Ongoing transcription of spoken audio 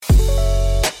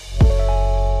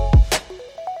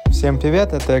Всем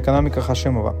привет, это «Экономика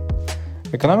Хашимова».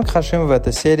 «Экономика Хашимова» —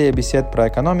 это серия бесед про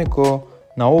экономику,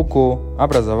 науку,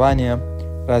 образование,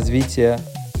 развитие,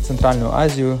 Центральную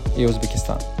Азию и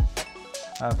Узбекистан.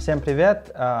 Всем привет,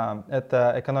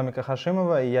 это «Экономика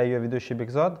Хашимова» и я ее ведущий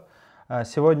Бигзот.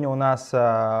 Сегодня у нас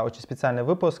очень специальный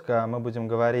выпуск. Мы будем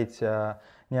говорить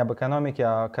не об экономике,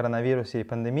 а о коронавирусе и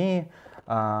пандемии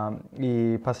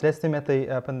и последствиям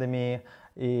этой пандемии.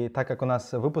 И так как у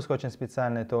нас выпуск очень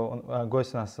специальный, то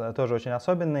гость у нас тоже очень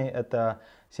особенный. Это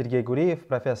Сергей Гуриев,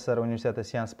 профессор университета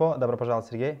Сианспо. Добро пожаловать,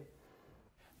 Сергей.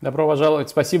 Добро пожаловать.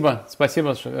 Спасибо,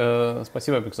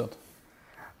 Бигзот.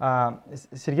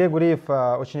 Сергей Гуриев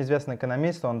очень известный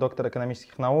экономист. Он доктор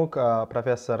экономических наук,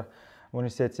 профессор в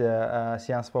университете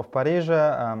Сианспо в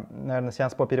Париже. Наверное,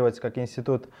 Сианспо переводится как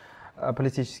Институт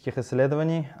политических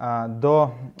исследований.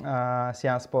 До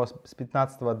Сианспо с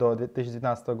 2015 до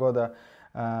 2019 года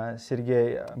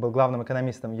Сергей был главным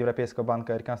экономистом Европейского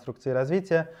банка реконструкции и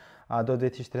развития, а до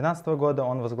 2013 года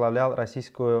он возглавлял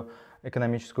Российскую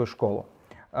экономическую школу.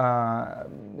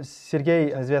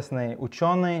 Сергей известный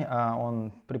ученый,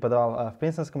 он преподавал в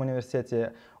Принстонском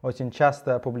университете, очень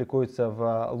часто публикуется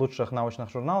в лучших научных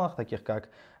журналах, таких как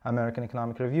American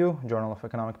Economic Review, Journal of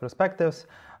Economic Perspectives.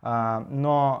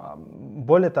 Но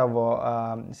более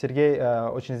того, Сергей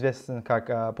очень известен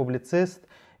как публицист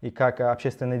и как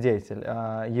общественный деятель.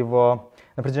 Его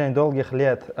на протяжении долгих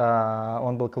лет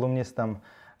он был колумнистом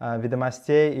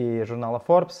 «Ведомостей» и журнала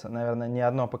Forbes. Наверное, ни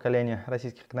одно поколение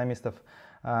российских экономистов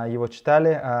его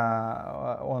читали.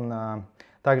 Он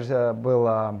также был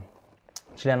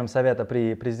членом Совета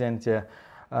при президенте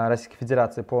Российской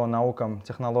Федерации по наукам,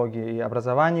 технологии и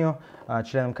образованию,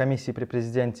 членом комиссии при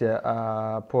президенте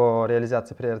по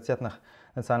реализации приоритетных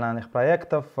национальных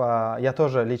проектов. Я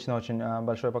тоже лично очень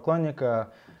большой поклонник,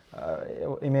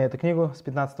 имею эту книгу с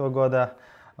 2015 года,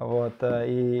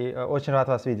 и очень рад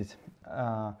вас видеть.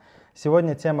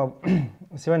 Сегодня тема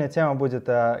будет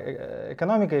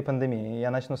экономика и пандемия.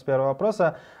 Я начну с первого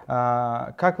вопроса.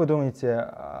 Как вы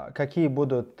думаете, какие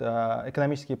будут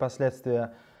экономические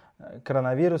последствия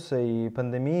коронавируса и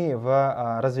пандемии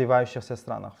в развивающихся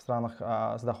странах, в странах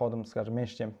с доходом, скажем,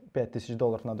 меньше, чем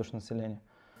 $5000 на душу населения?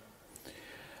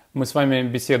 Мы с вами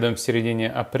беседуем в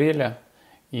середине апреля,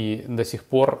 и до сих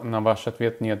пор на ваш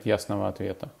ответ нет ясного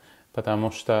ответа.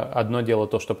 Потому что одно дело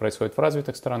то, что происходит в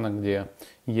развитых странах, где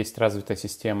есть развитая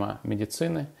система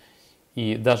медицины,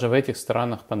 и даже в этих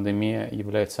странах пандемия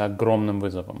является огромным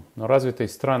вызовом. Но развитые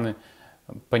страны,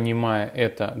 понимая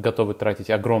это, готовы тратить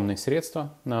огромные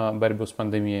средства на борьбу с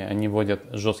пандемией. Они вводят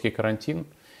жесткий карантин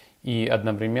и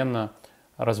одновременно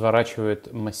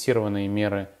разворачивают массированные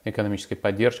меры экономической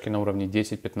поддержки на уровне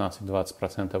 10, 15,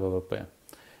 20% ВВП.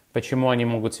 Почему они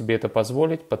могут себе это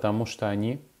позволить? Потому что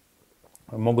они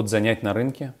могут занять на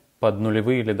рынке под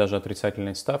нулевые или даже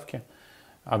отрицательные ставки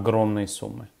огромные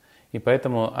суммы. И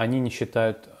поэтому они не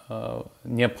считают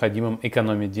необходимым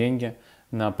экономить деньги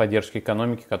на поддержке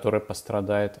экономики, которая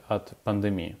пострадает от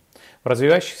пандемии. В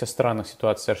развивающихся странах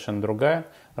ситуация совершенно другая.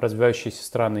 Развивающиеся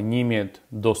страны не имеют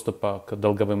доступа к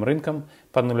долговым рынкам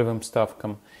под нулевым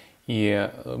ставкам. И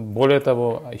более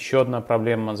того, еще одна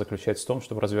проблема заключается в том,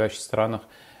 что в развивающихся странах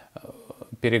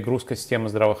перегрузка системы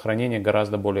здравоохранения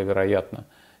гораздо более вероятна,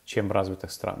 чем в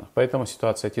развитых странах. Поэтому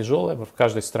ситуация тяжелая, в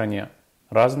каждой стране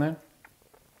разная.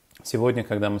 Сегодня,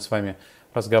 когда мы с вами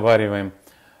разговариваем,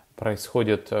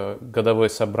 происходит годовое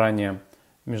собрание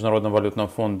Международного валютного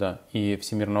фонда и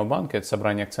Всемирного банка. Это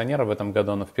собрание акционеров. В этом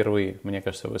году оно впервые, мне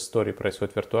кажется, в истории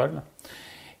происходит виртуально.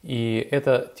 И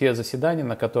это те заседания,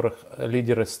 на которых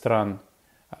лидеры стран,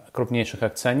 крупнейших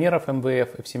акционеров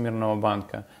МВФ и Всемирного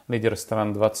банка, лидеры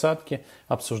стран двадцатки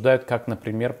обсуждают, как,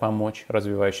 например, помочь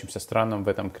развивающимся странам в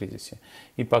этом кризисе.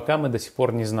 И пока мы до сих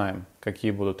пор не знаем,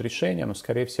 какие будут решения, но,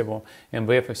 скорее всего,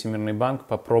 МВФ и Всемирный банк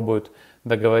попробуют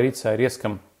договориться о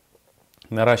резком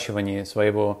наращивании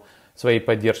своей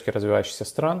поддержки развивающихся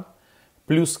стран.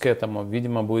 Плюс к этому,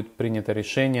 видимо, будет принято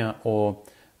решение о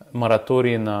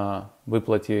моратории на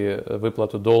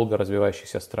выплату долга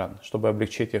развивающихся стран. Чтобы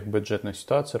облегчить их бюджетную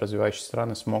ситуацию, развивающиеся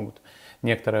страны смогут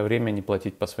некоторое время не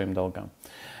платить по своим долгам.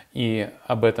 И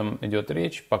об этом идет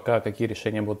речь. Пока какие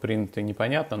решения будут приняты,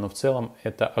 непонятно, но в целом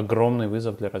это огромный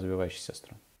вызов для развивающихся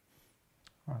стран.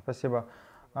 Спасибо.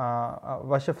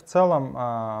 Вообще в целом,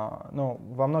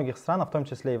 во многих странах, в том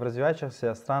числе и в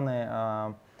развивающихся,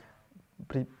 страны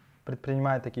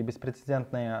предпринимают такие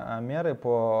беспрецедентные меры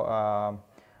по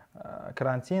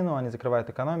карантину, они закрывают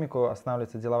экономику,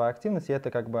 останавливается деловая активность, и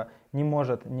это как бы не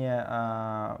может не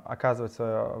оказывать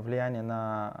свое влияние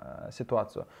на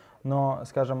ситуацию. Но,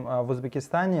 скажем, в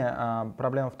Узбекистане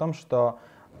проблема в том, что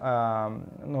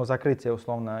закрытие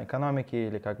условно экономики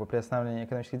или как бы приостановление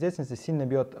экономической деятельности сильно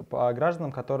бьет по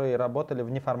гражданам, которые работали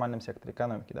в неформальном секторе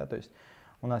экономики. Да? То есть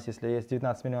у нас, если есть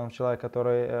 19 миллионов человек,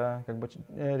 которые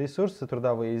ресурсы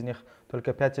трудовые, из них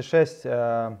только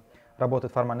 5,6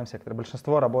 работают в формальном секторе.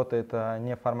 Большинство работает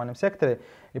не в формальном секторе,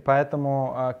 и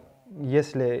поэтому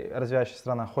если развивающаяся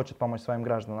страна хочет помочь своим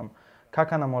гражданам,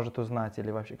 как она может узнать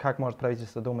или вообще как может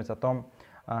правительство думать о том,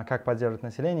 как поддерживать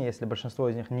население, если большинство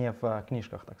из них не в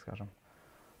книжках, так скажем?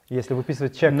 Если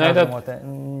выписывать чек каждому, это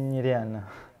нереально.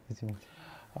 Извините.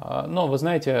 Но вы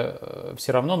знаете,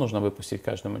 все равно нужно выпустить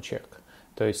каждому чек.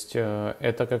 То есть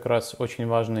это как раз очень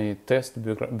важный тест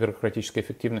бюрократической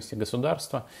эффективности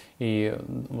государства. И,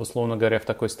 условно говоря, в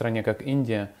такой стране, как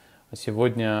Индия,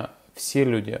 сегодня все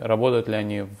люди, работают ли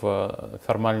они в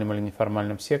формальном или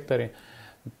неформальном секторе,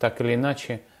 так или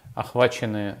иначе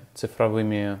охвачены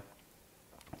цифровыми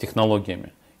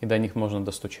технологиями, и до них можно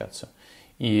достучаться.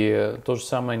 И то же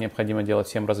самое необходимо делать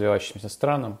всем развивающимся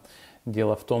странам.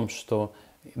 Дело в том, что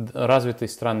развитые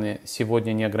страны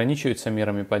сегодня не ограничиваются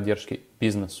мерами поддержки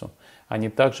бизнесу. Они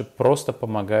также просто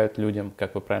помогают людям,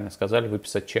 как вы правильно сказали,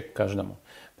 выписать чек каждому.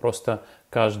 Просто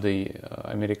каждый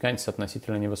американец с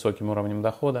относительно невысоким уровнем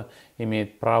дохода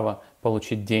имеет право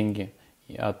получить деньги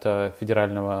от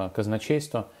федерального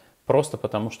казначейства просто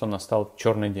потому, что настал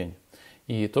черный день.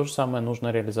 И то же самое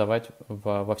нужно реализовать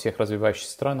во всех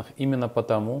развивающихся странах именно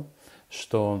потому,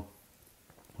 что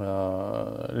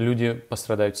люди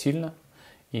пострадают сильно.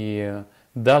 И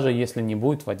даже если не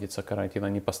будет вводиться карантин,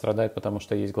 они пострадают, потому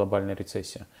что есть глобальная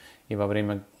рецессия. И во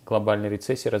время глобальной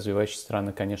рецессии развивающиеся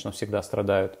страны, конечно, всегда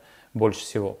страдают больше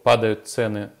всего. Падают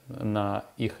цены на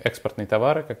их экспортные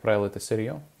товары, как правило, это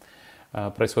сырье.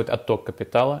 Происходит отток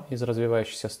капитала из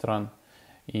развивающихся стран.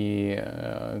 И,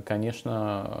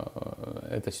 конечно,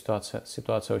 эта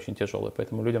ситуация очень тяжелая,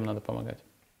 поэтому людям надо помогать.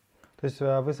 То есть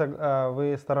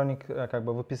вы сторонник как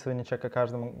бы выписывания чека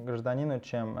каждому гражданину,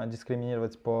 чем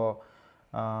дискриминировать по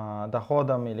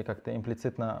доходам или как-то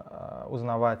имплицитно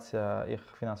узнавать их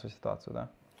финансовую ситуацию, да?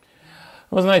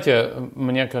 Вы знаете,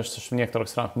 мне кажется, что в некоторых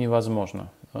странах невозможно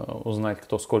узнать,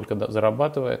 кто сколько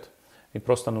зарабатывает, и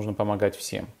просто нужно помогать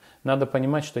всем. Надо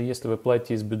понимать, что если вы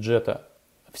платите из бюджета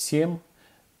всем,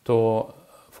 то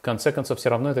в конце концов все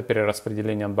равно это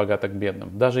перераспределение от богатых к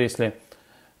бедным. Даже если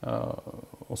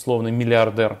условный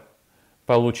миллиардер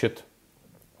получит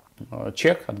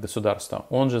чек от государства,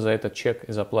 он же за этот чек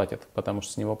и заплатит, потому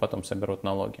что с него потом соберут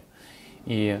налоги.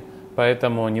 И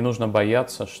поэтому не нужно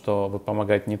бояться, что вы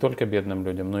помогаете не только бедным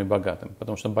людям, но и богатым,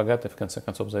 потому что богатые в конце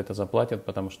концов за это заплатят,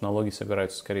 потому что налоги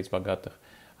собираются скорее с богатых,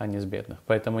 а не с бедных.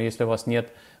 Поэтому если у вас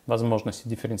нет возможности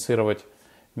дифференцировать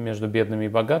между бедными и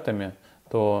богатыми,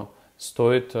 то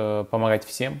стоит помогать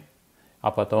всем. А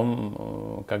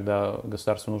потом, когда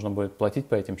государству нужно будет платить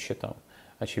по этим счетам,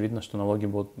 очевидно, что налоги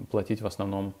будут платить в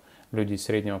основном люди из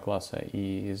среднего класса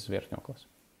и из верхнего класса.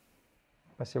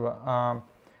 Спасибо.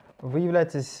 Вы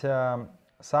являетесь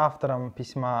соавтором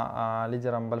письма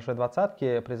лидерам Большой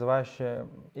Двадцатки, призывающие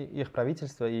их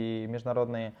правительства и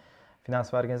международные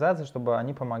финансовые организации, чтобы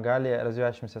они помогали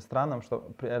развивающимся странам,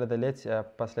 чтобы преодолеть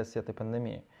последствия этой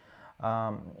пандемии.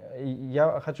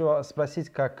 Я хочу спросить,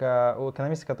 как у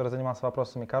экономиста, который занимался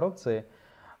вопросами коррупции,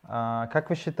 как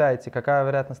вы считаете, какая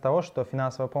вероятность того, что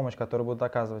финансовая помощь, которую будут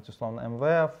оказывать условно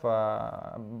МВФ,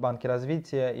 банки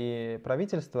развития и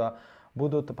правительства,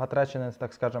 будут потрачены,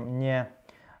 так скажем,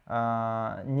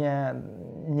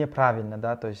 неправильно,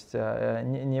 да, то есть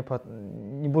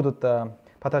не будут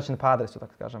потрачены по адресу,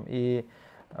 так скажем. И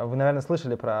вы, наверное,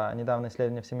 слышали про недавнее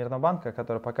исследование Всемирного банка,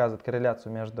 которое показывает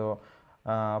корреляцию между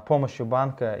помощью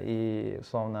банка и,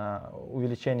 условно,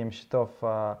 увеличением счетов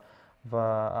в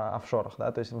офшорах,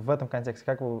 да? То есть в этом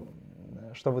контексте,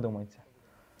 что вы думаете?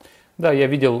 Да, я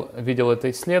видел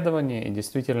это исследование, и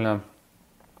действительно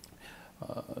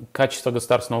качество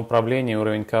государственного управления и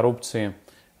уровень коррупции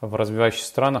в развивающихся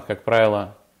странах, как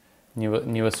правило,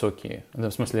 невысокие.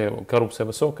 В смысле, коррупция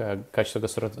высокая, а качество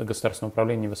государственного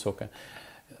управления невысокое.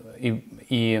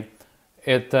 И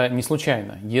это не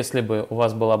случайно. Если бы у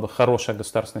вас была бы хорошая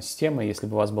государственная система, если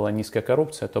бы у вас была низкая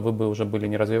коррупция, то вы бы уже были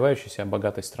не развивающейся, а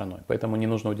богатой страной. Поэтому не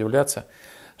нужно удивляться,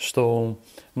 что у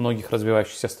многих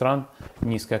развивающихся стран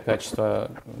низкое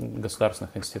качество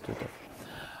государственных институтов.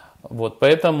 Вот,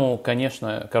 поэтому,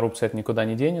 конечно, коррупция от никуда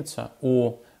не денется.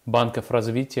 У банков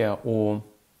развития, у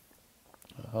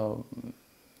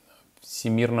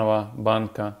Всемирного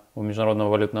банка, у Международного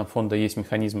валютного фонда есть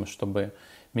механизмы, чтобы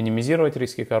минимизировать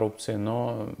риски коррупции,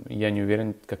 но я не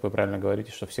уверен, как вы правильно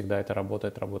говорите, что всегда это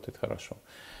работает хорошо.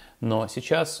 Но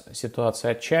сейчас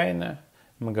ситуация отчаянная.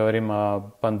 Мы говорим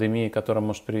о пандемии, которая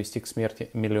может привести к смерти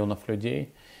миллионов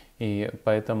людей. И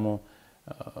поэтому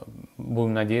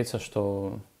будем надеяться,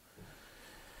 что,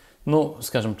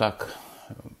 скажем так,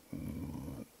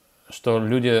 что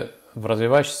люди в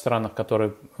развивающихся странах,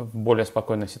 которые в более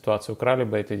спокойной ситуации украли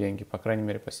бы эти деньги, по крайней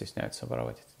мере, постесняются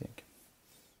воровать эти деньги.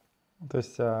 То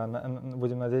есть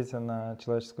будем надеяться на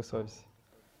человеческую совесть.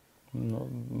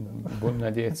 Будем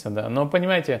надеяться, да. Но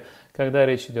понимаете, когда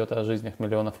речь идет о жизнях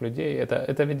миллионов людей,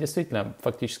 это ведь действительно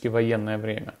фактически военное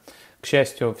время. К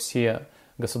счастью, все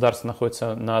государства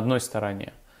находятся на одной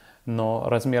стороне, но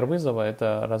размер вызова –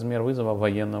 это размер вызова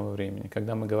военного времени,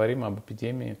 когда мы говорим об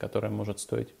эпидемии, которая может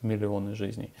стоить миллионы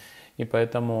жизней. И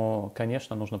поэтому,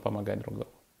 конечно, нужно помогать друг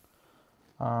другу.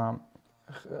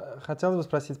 Хотелось бы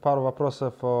спросить пару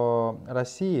вопросов о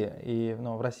России, и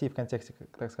в России в контексте,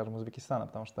 так скажем, Узбекистана,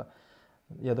 потому что,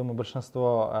 я думаю,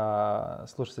 большинство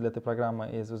слушателей этой программы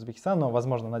из Узбекистана, но,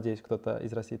 возможно, надеюсь, кто-то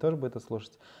из России тоже будет это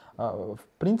слушать. В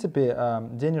принципе,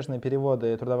 денежные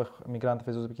переводы трудовых мигрантов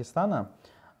из Узбекистана,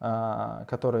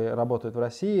 которые работают в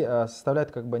России,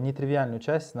 составляют как бы нетривиальную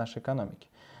часть нашей экономики.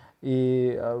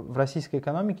 И в российской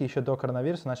экономике еще до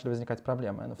коронавируса начали возникать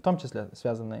проблемы, в том числе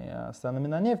связанные с ценами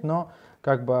на нефть, но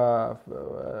как бы,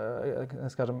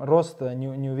 скажем, рост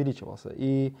не увеличивался.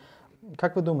 И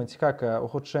как вы думаете, как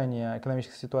ухудшение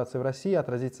экономической ситуации в России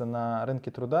отразится на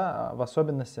рынке труда, в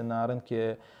особенности на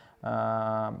рынке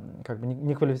как бы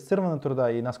неквалифицированного труда,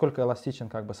 и насколько эластичен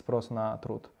как бы спрос на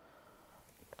труд?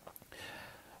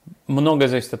 Многое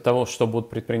зависит от того, что будут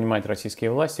предпринимать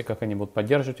российские власти, как они будут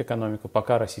поддерживать экономику.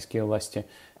 Пока российские власти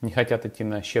не хотят идти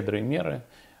на щедрые меры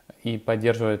и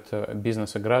поддерживают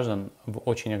бизнес и граждан в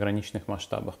очень ограниченных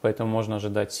масштабах. Поэтому можно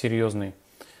ожидать серьезный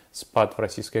спад в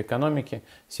российской экономике.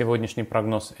 Сегодняшний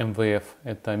прогноз МВФ –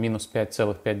 это минус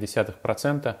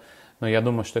 5,5%, но я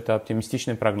думаю, что это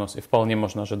оптимистичный прогноз, и вполне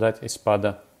можно ожидать и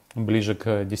спада ближе к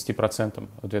 10%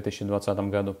 в 2020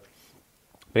 году.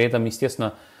 При этом,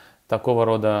 естественно, такого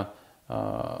рода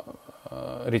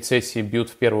рецессии бьют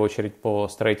в первую очередь по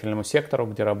строительному сектору,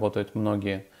 где работают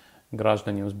многие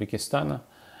граждане Узбекистана.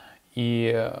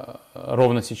 И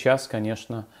ровно сейчас,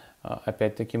 конечно,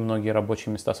 опять-таки многие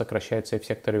рабочие места сокращаются и в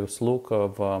секторе услуг,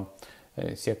 в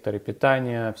секторе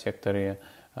питания, в секторе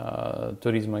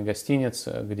туризма и гостиниц,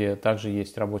 где также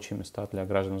есть рабочие места для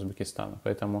граждан Узбекистана.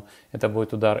 Поэтому это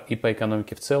будет удар и по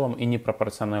экономике в целом, и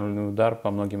непропорциональный удар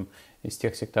по многим из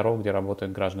тех секторов, где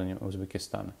работают граждане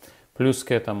Узбекистана. Плюс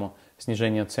к этому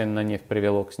снижение цен на нефть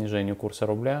привело к снижению курса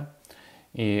рубля,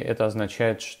 и это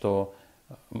означает, что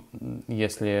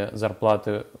если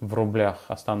зарплаты в рублях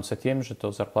останутся теми же,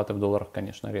 то зарплаты в долларах,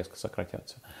 конечно, резко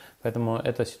сократятся. Поэтому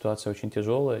эта ситуация очень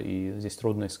тяжелая, и здесь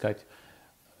трудно искать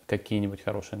какие-нибудь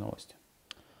хорошие новости.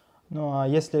 Ну, а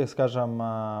если, скажем,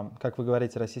 как вы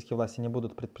говорите, российские власти не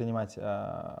будут предпринимать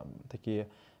такие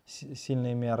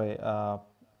сильные меры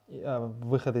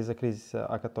выхода из-за кризиса,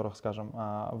 о которых, скажем,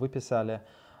 вы писали,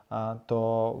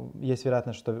 то есть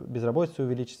вероятность, что безработица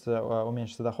увеличится,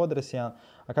 уменьшатся доходы россиян.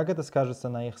 А как это скажется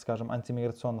на их, скажем,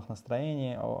 антимиграционных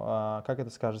настроениях? Как это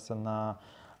скажется на,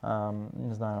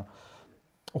 не знаю,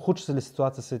 ухудшится ли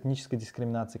ситуация с этнической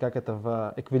дискриминацией? Как это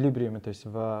в эквилибриуме, то есть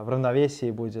в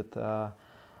равновесии будет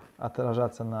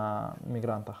отражаться на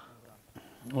мигрантах?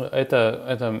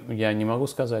 Это я не могу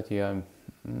сказать, я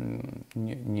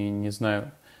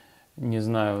не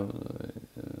знаю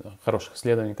хороших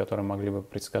исследований, которые могли бы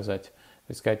предсказать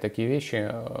такие вещи.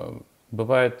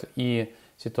 Бывают и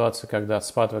ситуации, когда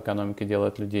спад в экономике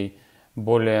делает людей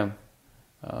более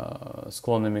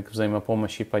склонными к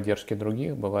взаимопомощи и поддержке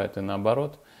других, бывает и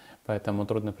наоборот. Поэтому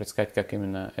трудно предсказать, как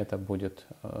именно это будет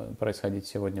происходить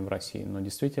сегодня в России. Но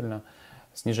действительно,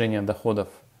 снижение доходов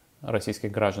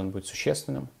российских граждан будет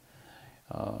существенным.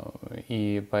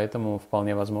 И поэтому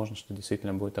вполне возможно, что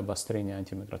действительно будет обострение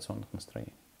антимиграционных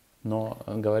настроений. Но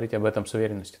говорить об этом с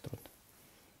уверенностью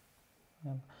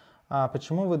трудно. А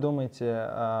почему, вы думаете,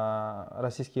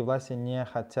 российские власти не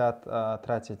хотят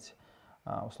тратить,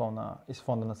 условно, из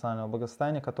Фонда национального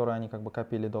благосостояния, который они как бы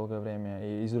копили долгое время,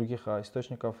 и из других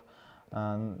источников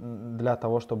для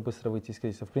того, чтобы быстро выйти из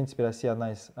кризиса? В принципе, Россия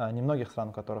одна из немногих стран,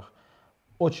 у которых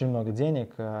очень много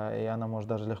денег, и она может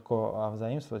даже легко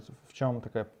взаимствовать. В чем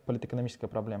такая политэкономическая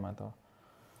проблема этого?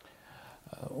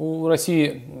 У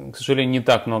России, к сожалению, не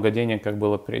так много денег, как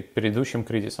было перед предыдущим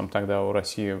кризисом. Тогда у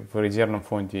России в резервном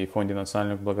фонде и фонде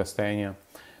национального благосостояния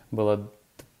было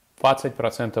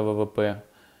 20% ВВП.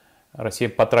 Россия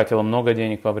потратила много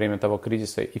денег во время того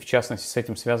кризиса, и в частности с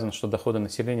этим связано, что доходы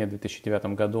населения в 2009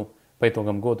 году по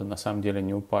итогам года на самом деле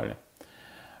не упали.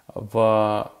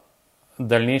 В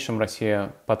дальнейшем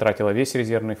Россия потратила весь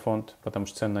резервный фонд, потому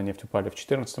что цены на нефть упали в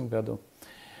 2014 году.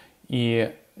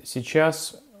 И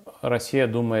сейчас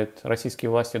российские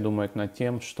власти думают над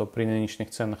тем, что при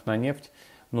нынешних ценах на нефть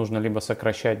нужно либо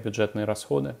сокращать бюджетные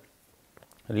расходы,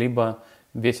 либо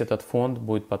весь этот фонд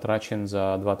будет потрачен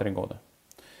за 2-3 года.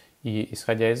 И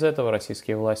исходя из этого,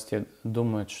 российские власти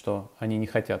думают, что они не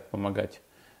хотят помогать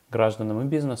гражданам и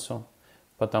бизнесу,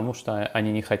 потому что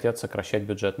они не хотят сокращать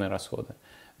бюджетные расходы.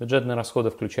 Бюджетные расходы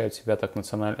включают в себя так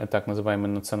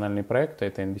называемые национальные проекты,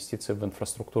 это инвестиции в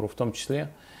инфраструктуру в том числе.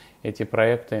 Эти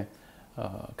проекты,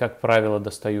 как правило,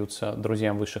 достаются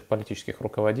друзьям высших политических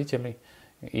руководителей,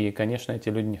 и, конечно, эти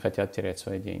люди не хотят терять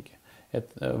свои деньги.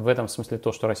 В этом смысле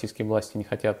то, что российские власти не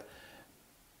хотят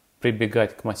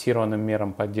прибегать к массированным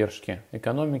мерам поддержки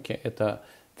экономики, это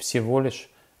всего лишь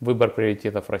выбор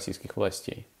приоритетов российских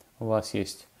властей. У вас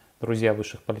есть друзья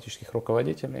высших политических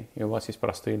руководителей, и у вас есть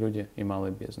простые люди и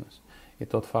малый бизнес. И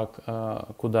тот факт,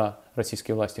 куда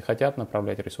российские власти хотят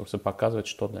направлять ресурсы, показывает,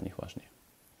 что для них важнее.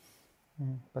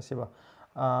 Спасибо.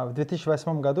 В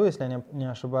 2008 году, если я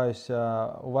не ошибаюсь,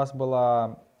 у вас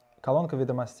была колонка в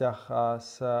 «Ведомостях»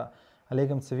 с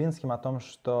Олегом Цивинским о том,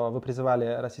 что вы призывали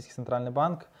Российский Центральный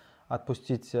банк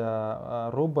отпустить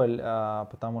рубль,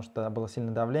 потому что было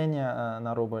сильное давление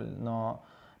на рубль, но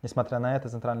несмотря на это,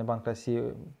 Центральный банк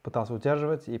России пытался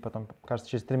удерживать, и потом,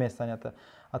 кажется, через 3 месяца они это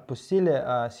отпустили.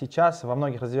 Сейчас во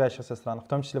многих развивающихся странах, в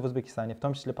том числе в Узбекистане, в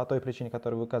том числе по той причине,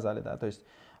 которую вы указали, да, то есть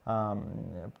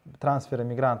трансферы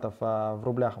мигрантов в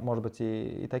рублях, может быть,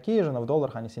 и такие же, но в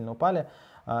долларах они сильно упали.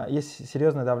 Есть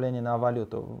серьезное давление на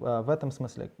валюту. В этом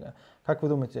смысле, как вы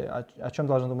думаете, о чем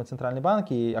должен думать Центральный банк,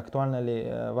 и актуальны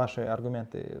ли ваши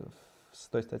аргументы с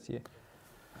той статьи?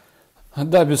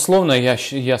 Да, безусловно, я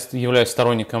являюсь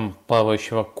сторонником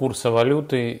плавающего курса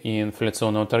валюты и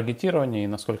инфляционного таргетирования, и,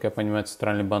 насколько я понимаю,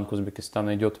 Центральный банк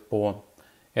Узбекистана идет по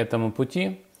этому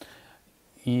пути.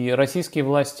 И российские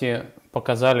власти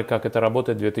показали, как это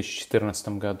работает в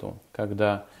 2014 году,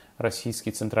 когда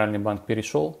российский Центральный банк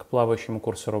перешел к плавающему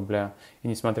курсу рубля, и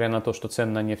несмотря на то, что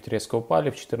цены на нефть резко упали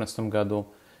в 2014 году,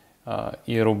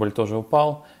 и рубль тоже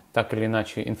упал, так или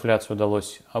иначе инфляцию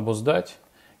удалось обуздать,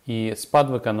 и спад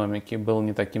в экономике был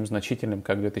не таким значительным,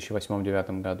 как в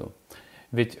 2008-2009 году.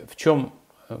 Ведь в чем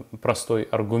простой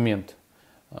аргумент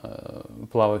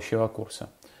плавающего курса?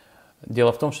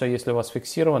 Дело в том, что если у вас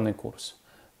фиксированный курс,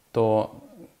 то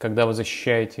когда вы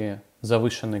защищаете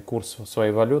завышенный курс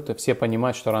своей валюты, все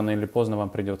понимают, что рано или поздно вам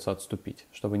придется отступить,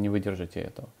 что вы не выдержите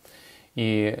этого.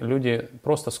 И люди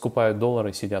просто скупают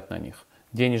доллары и сидят на них.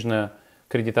 Денежное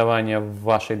кредитование в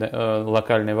вашей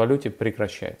локальной валюте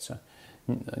прекращается.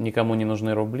 Никому не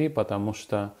нужны рубли, потому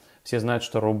что все знают,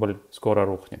 что рубль скоро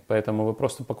рухнет. Поэтому вы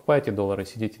просто покупаете доллары и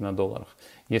сидите на долларах.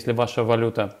 Если ваша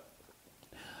валюта,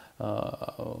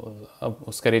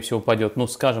 скорее всего, упадет, ну,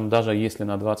 скажем, даже если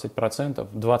на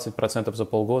 20% за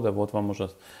полгода, вот вам уже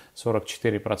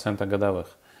 44%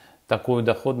 годовых. Такую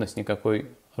доходность никакой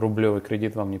рублевый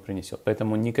кредит вам не принесет.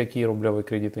 Поэтому никакие рублевые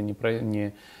кредиты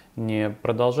не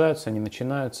продолжаются, не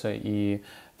начинаются, и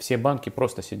все банки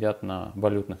просто сидят на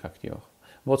валютных активах.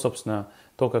 Вот, собственно,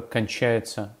 то, как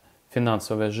кончается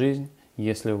финансовая жизнь,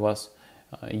 если у вас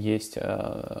есть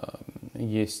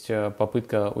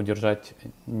попытка удержать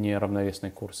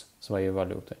неравновесный курс своей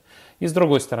валюты. И с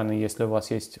другой стороны, если у вас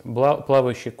есть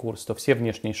плавающий курс, то все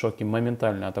внешние шоки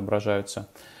моментально отображаются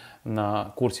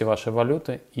на курсе вашей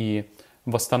валюты и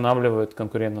восстанавливают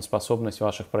конкурентоспособность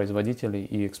ваших производителей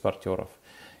и экспортеров.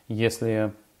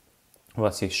 Если у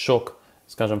вас есть шок,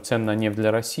 скажем, цен на нефть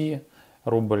для России,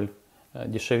 рубль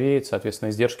дешевеет, соответственно,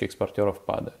 издержки экспортеров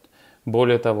падают.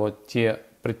 Более того, те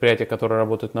предприятия, которые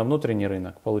работают на внутренний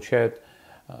рынок, получают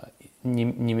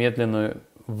немедленную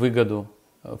выгоду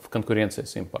в конкуренции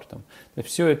с импортом.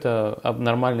 Все это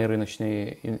нормальные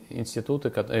рыночные институты,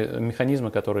 механизмы,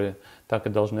 которые так и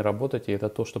должны работать, и это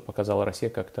то, что показала Россия,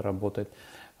 как это работает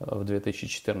в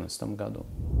 2014 году.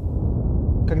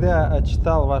 Когда я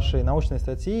читал ваши научные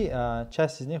статьи,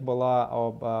 часть из них была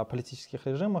об политических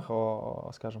режимах,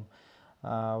 скажем,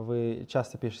 вы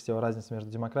часто пишете о разнице между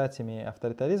демократиями и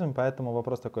авторитаризмом, поэтому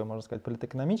вопрос такой, можно сказать,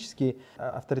 политэкономический.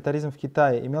 Авторитаризм в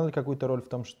Китае имел ли какую-то роль в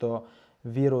том, что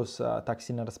вирус так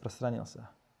сильно распространился?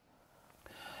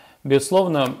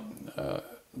 Безусловно,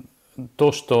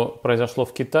 то, что произошло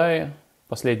в Китае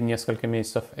последние несколько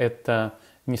месяцев, это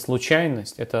не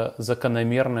случайность, это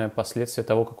закономерное последствие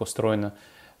того, как устроена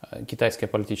китайская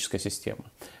политическая система.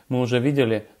 Мы уже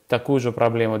видели такую же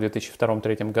проблему в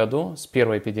 2002-2003 году с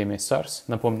первой эпидемией SARS.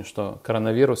 Напомню, что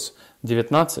коронавирус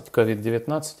 19,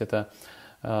 COVID-19,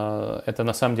 это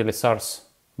на самом деле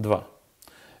SARS-2.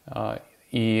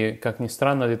 И, как ни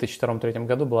странно, в 2002-2003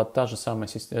 году была та же самая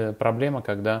проблема,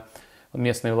 когда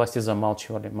местные власти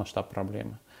замалчивали масштаб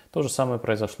проблемы. То же самое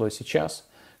произошло и сейчас,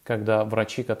 когда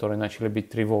врачи, которые начали бить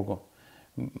тревогу,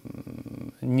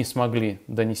 не смогли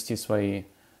донести свои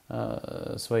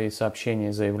сообщения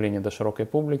и заявления до широкой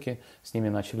публики, с ними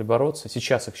начали бороться.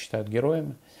 Сейчас их считают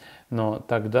героями, но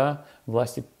тогда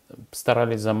власти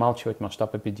старались замалчивать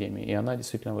масштаб эпидемии, и она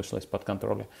действительно вышла из-под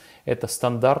контроля. Это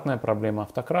стандартная проблема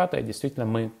автократа, и действительно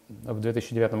мы в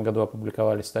 2009 году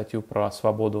опубликовали статью про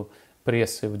свободу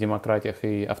прессы в демократиях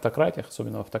и автократиях,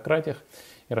 особенно в автократиях,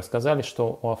 и рассказали,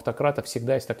 что у автократа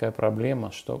всегда есть такая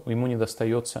проблема, что ему не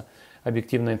достается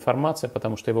объективная информация,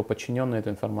 потому что его подчиненные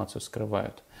эту информацию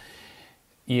скрывают.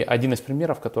 И один из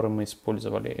примеров, который мы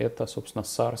использовали, это, собственно,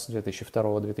 SARS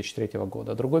 2002-2003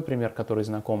 года. Другой пример, который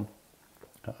знаком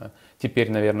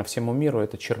теперь, наверное, всему миру,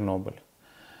 это Чернобыль.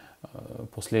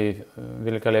 После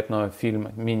великолепного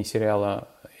фильма, мини-сериала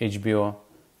HBO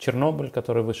 «Чернобыль»,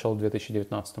 который вышел в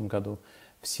 2019 году,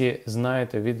 все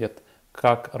знают и видят,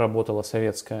 как работала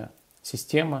советская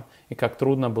система и как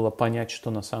трудно было понять, что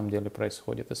на самом деле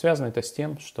происходит. И связано это с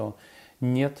тем, что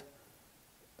нет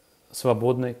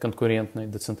свободной, конкурентной,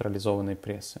 децентрализованной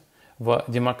прессы. В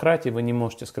демократии вы не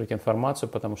можете скрыть информацию,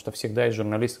 потому что всегда есть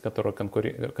журналисты, которые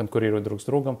конкурируют друг с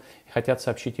другом и хотят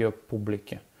сообщить ее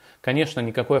публике. Конечно,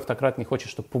 никакой автократ не хочет,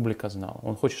 чтобы публика знала.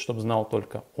 Он хочет, чтобы знал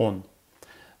только он.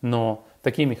 Но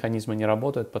такие механизмы не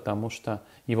работают, потому что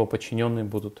его подчиненные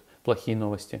будут плохие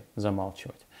новости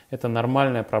замалчивать. Это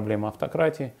нормальная проблема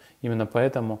автократии. Именно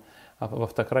поэтому в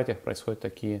автократиях происходят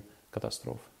такие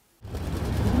катастрофы.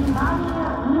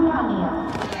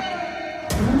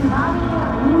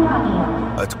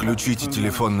 Отключите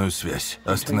телефонную связь.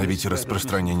 Остановите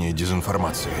распространение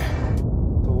дезинформации.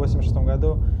 В 1986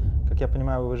 году, как я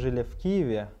понимаю, вы жили в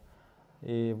Киеве,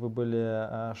 и вы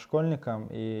были школьником,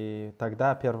 и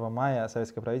тогда, 1 мая,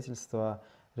 советское правительство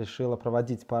решило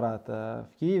проводить парад в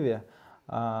Киеве.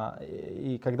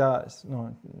 И когда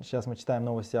сейчас мы читаем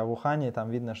новости о Ухане, там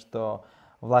видно, что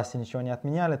власти ничего не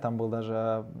отменяли, там было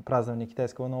даже празднование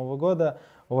китайского Нового года.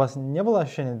 У вас не было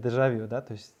ощущения дежавю, да?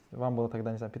 То есть вам было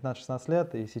тогда, не знаю, 15-16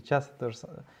 лет, и сейчас это тоже...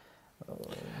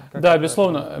 Да,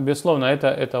 безусловно,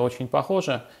 это очень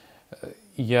похоже.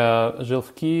 Я жил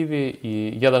в Киеве,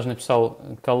 и я даже написал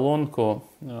колонку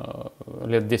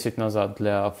лет 10 назад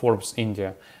для Forbes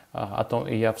India о том,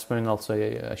 и я вспоминал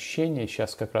свои ощущения.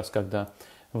 Сейчас как раз, когда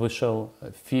вышел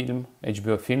фильм,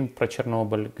 HBO-фильм про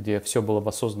Чернобыль, где все было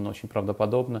воссоздано очень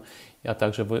правдоподобно, а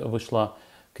также вышла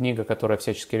книга, которую я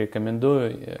всячески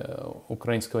рекомендую,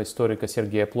 украинского историка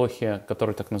Сергея Плохия,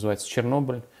 которая так называется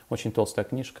 «Чернобыль». Очень толстая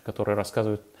книжка, которая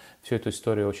рассказывает всю эту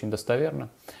историю очень достоверно,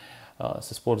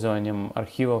 с использованием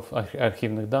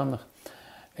архивных данных.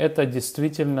 Это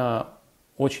действительно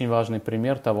очень важный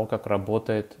пример того, как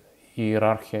работает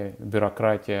иерархия,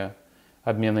 бюрократия,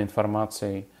 обмена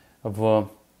информацией в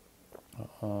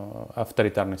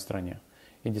авторитарной стране.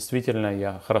 И действительно,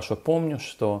 я хорошо помню,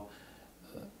 что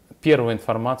первая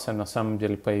информация на самом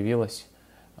деле появилась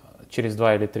через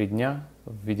 2 или 3 дня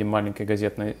в виде маленькой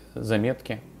газетной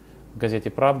заметки в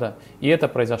газете «Правда». И это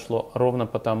произошло ровно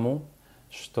потому,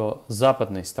 что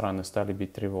западные страны стали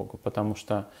бить тревогу, потому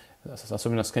что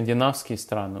особенно скандинавские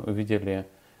страны увидели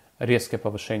резкое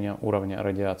повышение уровня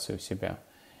радиации у себя.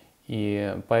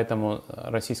 И поэтому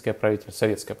российское правительство,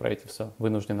 советское правительство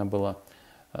вынуждено было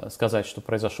сказать, что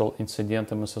произошел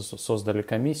инцидент, и мы создали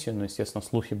комиссию, но, естественно,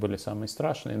 слухи были самые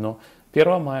страшные. Но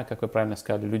 1 мая, как вы правильно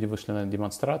сказали, люди вышли на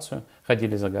демонстрацию,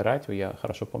 ходили загорать. Я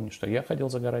хорошо помню, что я ходил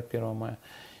загорать 1 мая.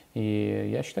 И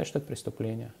я считаю, что это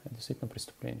преступление, это действительно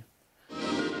преступление.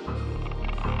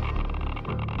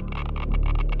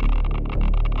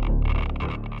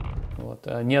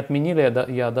 Не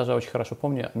отменили, я даже очень хорошо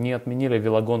помню, не отменили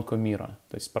велогонку мира.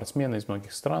 То есть спортсмены из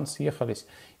многих стран съехались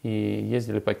и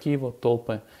ездили по Киеву,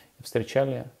 толпы,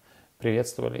 встречали,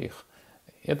 приветствовали их.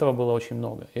 Этого было очень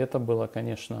много. И это было,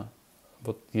 конечно,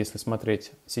 вот если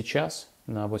смотреть сейчас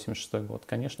на 1986 год,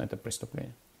 конечно, это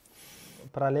преступление.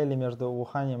 Параллели между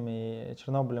Уханем и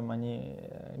Чернобылем, они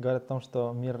говорят о том,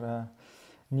 что мир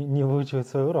не выучивает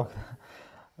свой урок.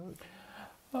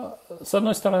 С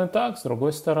одной стороны так, с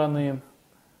другой стороны,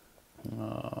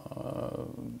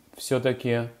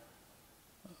 все-таки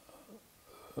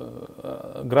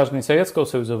граждане Советского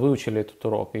Союза выучили этот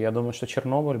урок. И я думаю, что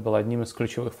Чернобыль был одним из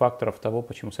ключевых факторов того,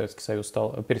 почему Советский Союз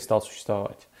перестал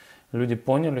существовать. Люди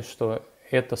поняли, что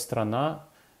эта страна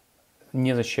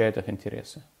не защищает их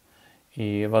интересы.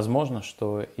 И возможно,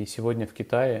 что и сегодня в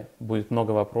Китае будет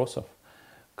много вопросов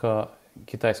к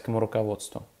китайскому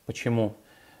руководству. Почему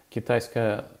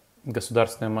китайская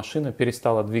государственная машина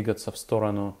перестала двигаться в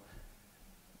сторону,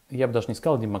 я бы даже не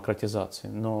сказал демократизации,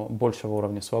 но большего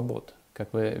уровня свобод.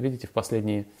 Как вы видите, в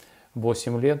последние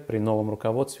 8 лет при новом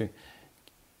руководстве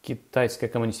китайская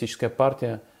коммунистическая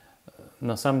партия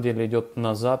на самом деле идет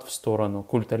назад в сторону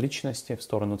культа личности, в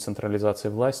сторону централизации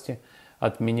власти,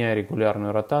 отменяя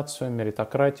регулярную ротацию,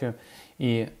 меритократию.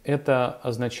 И это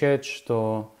означает,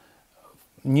 что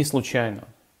не случайно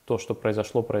то, что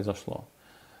произошло, произошло.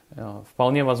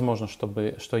 Вполне возможно,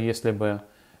 что если бы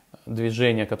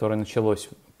движение, которое началось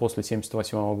после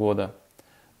 1978 года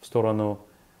в сторону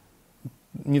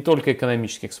не только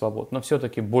экономических свобод, но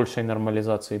все-таки большей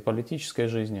нормализации политической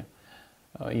жизни,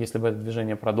 если бы это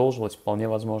движение продолжилось, вполне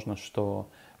возможно, что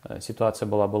ситуация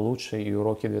была бы лучше, и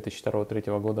уроки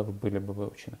 2002-2003 года были бы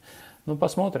выучены. Ну,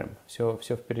 посмотрим, все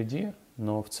впереди,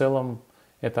 но в целом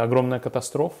это огромная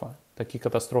катастрофа. Такие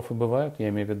катастрофы бывают, я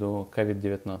имею в виду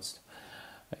COVID-19.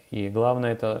 И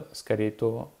главное это скорее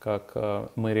то, как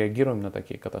мы реагируем на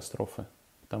такие катастрофы,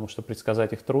 потому что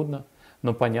предсказать их трудно,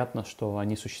 но понятно, что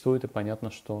они существуют, и понятно,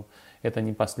 что это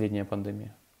не последняя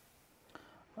пандемия.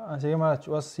 Сергей Маратович,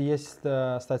 у вас есть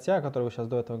статья, о которой вы сейчас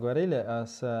до этого говорили,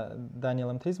 с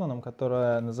Даниэлем Тризманом,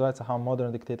 которая называется «How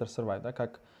Modern Dictators Survive», да,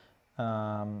 как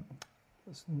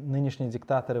нынешние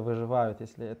диктаторы выживают,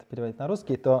 если это переводить на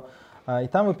русский, то и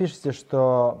там вы пишете,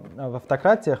 что в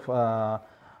автократиях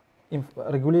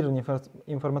регулирование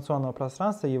информационного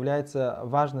пространства является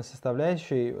важной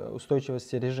составляющей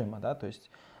устойчивости режима, да, то есть,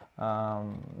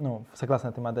 ну, согласно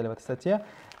этой модели в этой статье.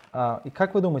 И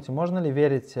как вы думаете, можно ли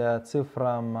верить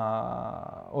цифрам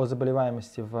о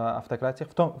заболеваемости в автократиях,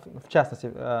 в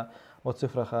частности, о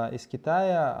цифрах из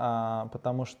Китая,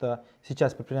 потому что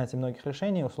сейчас при принятии многих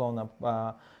решений, условно,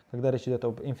 когда речь идет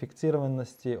об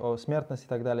инфицированности, о смертности и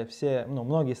так далее,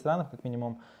 многие страны, как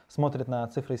минимум, смотрят на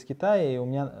цифры из Китая, и у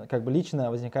меня как бы лично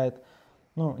возникает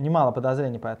немало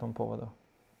подозрений по этому поводу.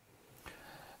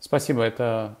 Спасибо,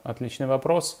 это отличный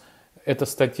вопрос. Эта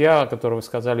статья, о которой вы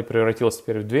сказали, превратилась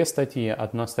теперь в две статьи.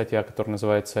 Одна статья, которая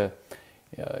называется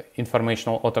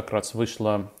Informational Autocrats,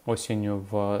 вышла осенью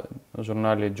в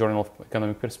журнале Journal of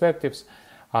Economic Perspectives,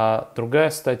 а другая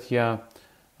статья,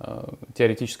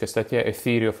 теоретическая статья A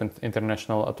Theory of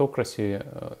International Autocracy,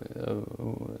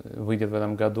 выйдет в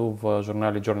этом году в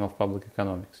журнале Journal of Public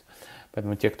Economics.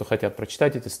 Поэтому те, кто хотят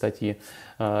прочитать эти статьи,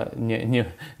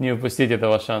 не упустить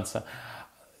этого шанса.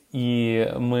 И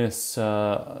мы с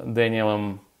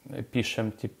Дэниелом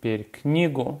пишем теперь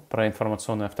книгу про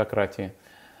информационную автократию,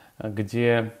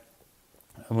 где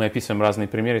мы описываем разные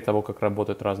примеры того, как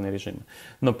работают разные режимы.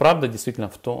 Но правда действительно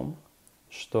в том,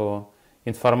 что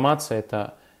информация –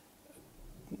 это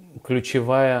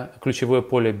ключевое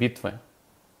поле битвы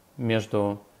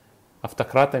между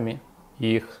автократами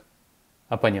и их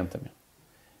оппонентами.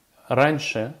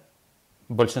 Раньше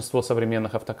большинство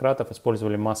современных автократов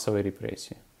использовали массовые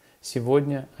репрессии.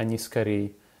 Сегодня они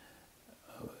скорее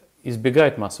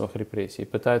избегают массовых репрессий,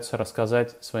 пытаются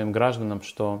рассказать своим гражданам,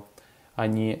 что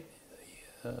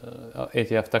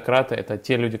эти автократы – это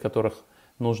те люди, которых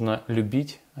нужно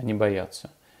любить, а не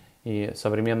бояться. И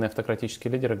современные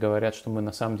автократические лидеры говорят, что мы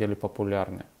на самом деле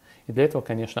популярны. И для этого,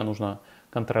 конечно, нужно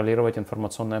контролировать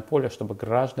информационное поле, чтобы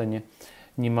граждане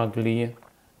не могли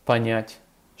понять,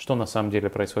 что на самом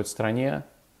деле происходит в стране,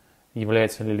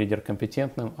 является ли лидер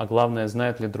компетентным, а главное,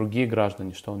 знают ли другие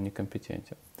граждане, что он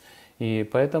некомпетентен. И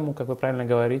поэтому, как вы правильно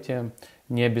говорите,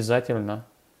 не обязательно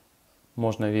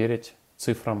можно верить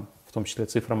цифрам, в том числе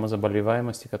цифрам о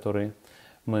заболеваемости, которые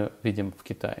мы видим в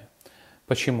Китае.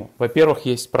 Почему? Во-первых,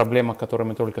 есть проблема, о которой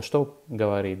мы только что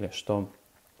говорили, что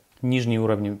нижние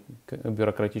уровни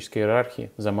бюрократической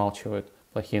иерархии замалчивают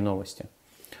плохие новости.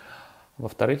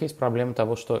 Во-вторых, есть проблема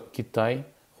того, что Китай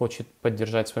хочет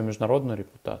поддержать свою международную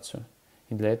репутацию.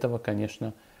 И для этого,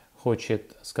 конечно,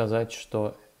 хочет сказать,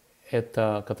 что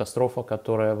это катастрофа,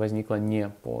 которая возникла не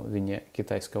по вине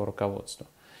китайского руководства.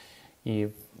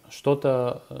 И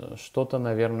что-то,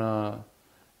 наверное,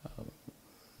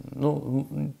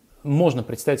 можно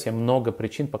представить себе много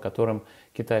причин, по которым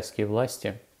китайские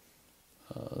власти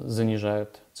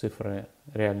занижают цифры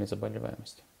реальной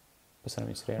заболеваемости по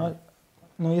сравнению с реальной.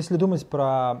 Ну, если думать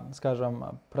про,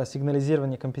 скажем, про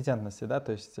сигнализирование компетентности, да,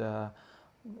 то есть я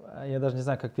даже не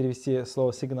знаю, как перевести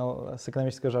слово «сигнал» с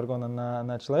экономического жаргона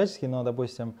на человеческий, но,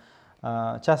 допустим,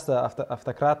 часто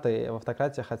автократы в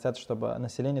автократии хотят, чтобы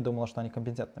население думало, что они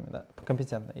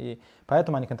компетентны, и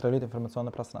поэтому они контролируют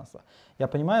информационное пространство. Я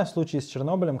понимаю, в случае с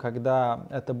Чернобылем, когда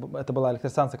это была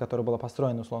электростанция, которая была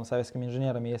построена, условно, советскими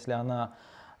инженерами, если она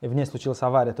и в ней случилась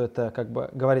авария, то это как бы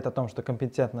говорит о том, что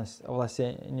компетентность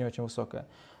властей не очень высокая.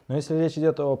 Но если речь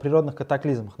идет о природных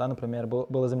катаклизмах, да, например,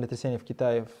 было землетрясение в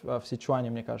Китае, в Сичуане,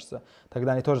 мне кажется,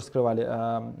 тогда они тоже скрывали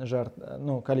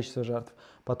количество жертв.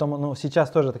 Потом, сейчас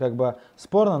тоже это как бы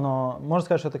спорно, но можно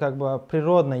сказать, что это как бы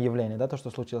природное явление, да, то, что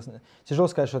случилось. Тяжело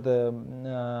сказать, что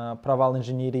это провал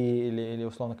инженерии или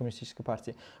условно коммунистической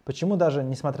партии. Почему даже,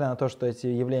 несмотря на то, что эти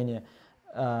явления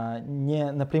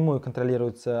не напрямую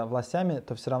контролируются властями,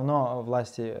 то все равно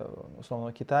власти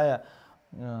условного Китая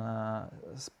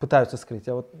пытаются скрыть.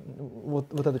 А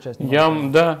вот эту часть не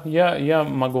могу. Я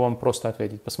могу вам просто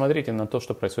ответить. Посмотрите на то,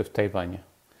 что происходит в Тайване.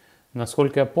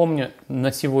 Насколько я помню,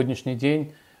 на сегодняшний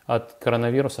день от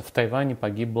коронавируса в Тайване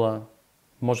погибло,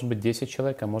 может быть, 10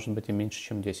 человек, а может быть и меньше,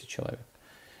 чем 10 человек.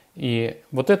 И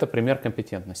вот это пример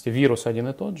компетентности. Вирус один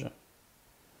и тот же,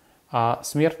 а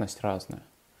смертность разная.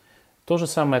 То же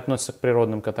самое относится к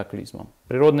природным катаклизмам.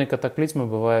 Природные катаклизмы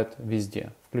бывают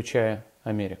везде, включая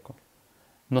Америку.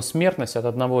 Но смертность от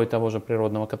одного и того же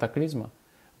природного катаклизма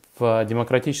в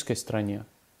демократической стране,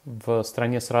 в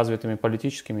стране с развитыми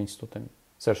политическими институтами,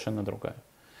 совершенно другая.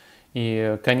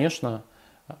 И, конечно,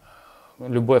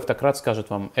 любой автократ скажет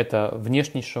вам, это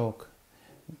внешний шок,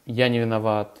 я не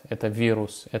виноват, это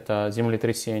вирус, это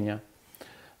землетрясение.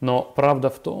 Но правда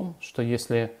в том, что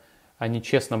если они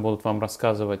честно будут вам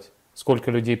рассказывать,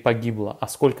 сколько людей погибло, а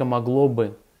сколько могло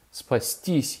бы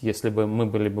спастись, если бы мы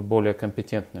были бы более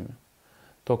компетентными,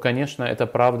 то, конечно, эта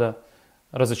правда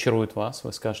разочарует вас.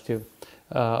 Вы скажете,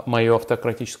 мое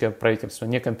автократическое правительство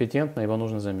некомпетентно, его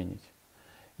нужно заменить.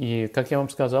 И, как я вам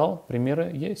сказал,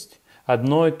 примеры есть.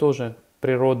 Одна и та же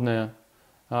природная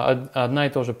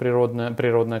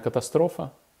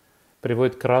катастрофа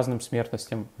приводит к разным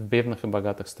смертностям в бедных и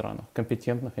богатых странах,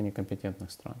 компетентных и некомпетентных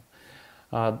странах.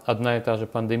 Одна и та же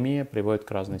пандемия приводит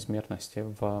к разной смертности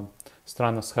в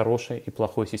странах с хорошей и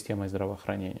плохой системой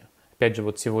здравоохранения. Опять же,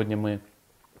 вот сегодня мы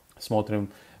смотрим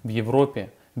в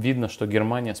Европе, видно, что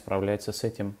Германия справляется с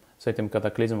этим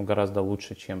катаклизмом гораздо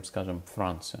лучше, чем, скажем,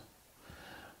 Франция.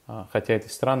 Хотя эти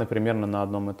страны примерно на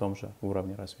одном и том же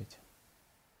уровне развития.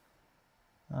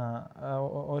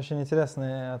 Очень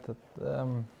интересный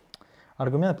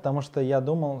аргумент, потому что я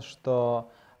думал, что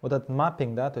вот этот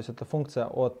маппинг, да, то есть эта функция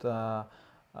от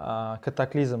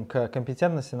катаклизм к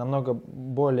компетентности намного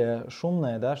более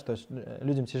шумная, да, что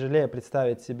людям тяжелее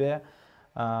представить себе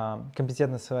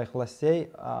компетентность своих властей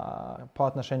по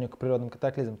отношению к природным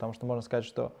катаклизмам, потому что можно сказать,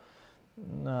 что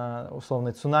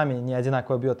условный цунами не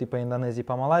одинаково бьет и по Индонезии, и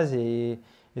по Малайзии,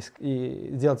 и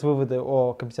делать выводы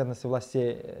о компетентности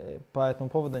властей по этому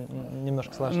поводу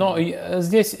немножко сложнее. Но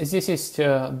здесь есть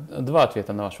два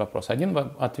ответа на ваш вопрос. Один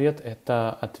ответ –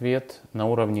 это ответ на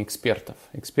уровне экспертов.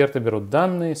 Эксперты берут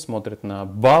данные, смотрят на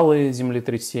баллы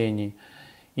землетрясений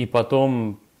и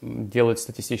потом делают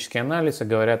статистический анализ и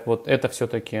говорят, вот это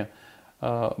все-таки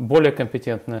более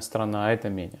компетентная страна, а это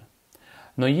менее.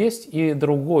 Но есть и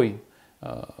другой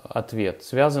ответ,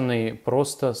 связанный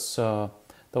просто с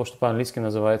того, что по-английски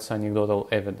называется anecdotal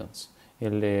evidence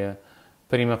или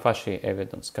prima facie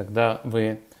evidence, когда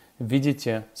вы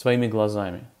видите своими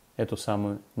глазами эту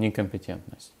самую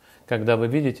некомпетентность, когда вы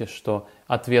видите, что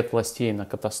ответ властей на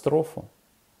катастрофу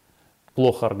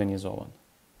плохо организован.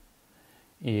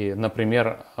 И,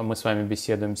 например, мы с вами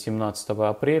беседуем 17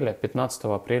 апреля, 15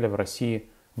 апреля в России,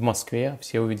 в Москве,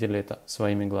 все увидели это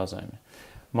своими глазами.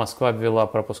 Москва ввела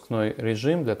пропускной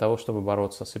режим для того, чтобы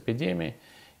бороться с эпидемией,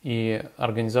 и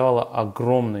организовала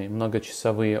огромные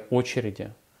многочасовые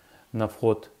очереди на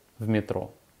вход в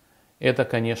метро. Это,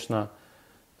 конечно,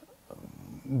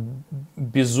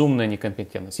 безумная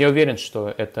некомпетентность. Я уверен, что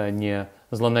это не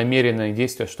злонамеренное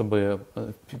действие, чтобы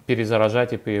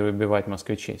перезаражать и переубивать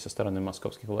москвичей со стороны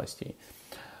московских властей.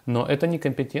 Но это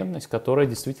некомпетентность, которая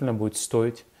действительно будет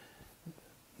стоить,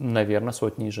 наверное,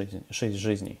 сотни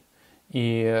жизней.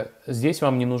 И здесь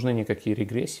вам не нужны никакие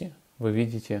регрессии. Вы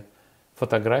видите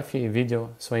фотографии, видео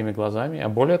своими глазами. А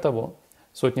более того,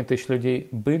 сотни тысяч людей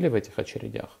были в этих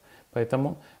очередях.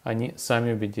 Поэтому они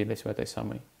сами убедились в этой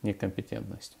самой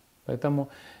некомпетентности. Поэтому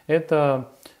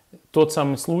это тот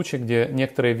самый случай, где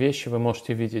некоторые вещи вы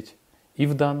можете видеть и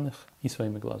в данных, и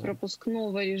своими глазами.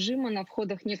 Пропускного режима на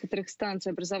входах некоторых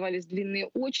станций образовались длинные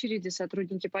очереди.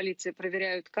 Сотрудники полиции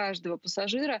проверяют каждого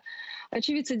пассажира.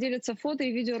 Очевидцы делятся фото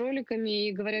и видеороликами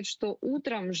и говорят, что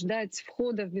утром ждать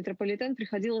входа в метрополитен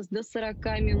приходилось до 40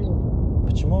 минут.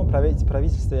 Почему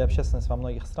правительство и общественность во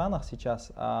многих странах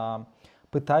сейчас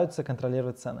пытаются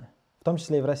контролировать цены? В том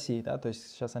числе и в России, да, то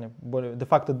есть сейчас они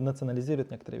де-факто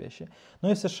национализируют некоторые вещи.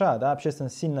 Ну и в США, да,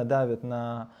 общественность сильно давит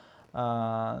на,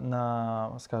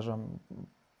 скажем,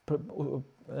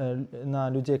 на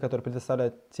людей, которые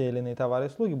предоставляют те или иные товары и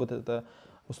услуги, будут это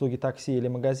услуги такси или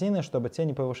магазины, чтобы те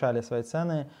не повышали свои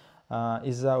цены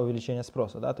из-за увеличения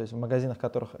спроса. Да? То есть в магазинах, в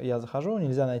которых я захожу,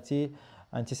 нельзя найти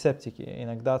антисептики.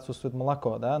 Иногда отсутствует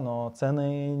молоко, да? Но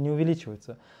цены не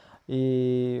увеличиваются.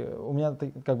 И у меня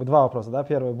как бы два вопроса. Да?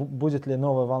 Первый, будет ли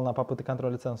новая волна попыток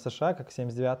контроля цен в США, как в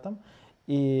 1979-м?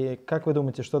 И как вы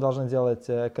думаете, что должны делать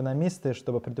экономисты,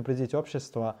 чтобы предупредить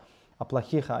общество о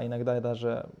плохих, а иногда и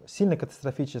даже сильно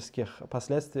катастрофических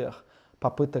последствиях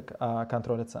попыток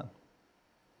контроля цен?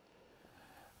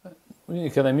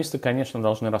 Экономисты, конечно,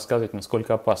 должны рассказывать,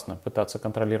 насколько опасно пытаться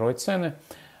контролировать цены.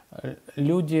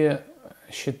 Люди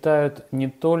считают не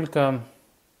только,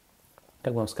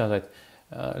 как вам сказать,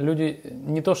 люди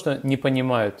не то, что не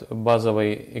понимают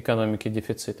базовой экономики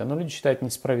дефицита, но люди считают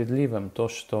несправедливым то,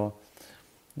 что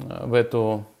в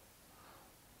эту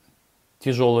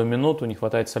тяжелую минуту не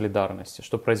хватает солидарности,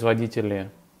 что производители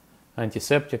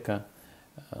антисептика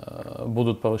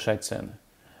будут повышать цены.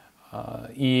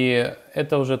 И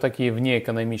это уже такие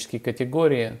внеэкономические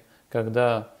категории,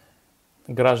 когда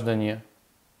граждане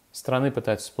страны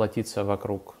пытаются сплотиться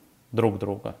вокруг друг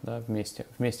друга, да,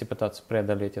 вместе пытаться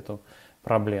преодолеть эту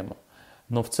проблему.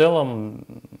 Но в целом,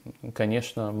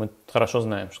 конечно, мы хорошо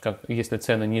знаем, что если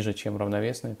цены ниже, чем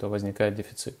равновесные, то возникает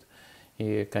дефицит.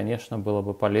 И, конечно, было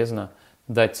бы полезно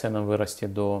дать ценам вырасти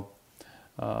до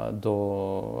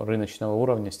рыночного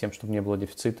уровня, с тем, чтобы не было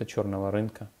дефицита, черного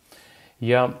рынка.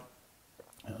 Я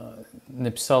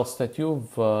написал статью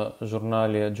в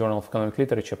журнале Journal of Economic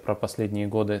Literature про последние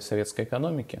годы советской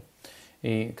экономики.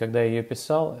 И когда я ее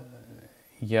писал,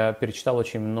 я перечитал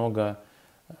очень много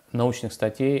научных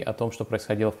статей о том, что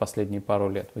происходило в последние пару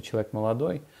лет. Вы человек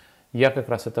молодой, я как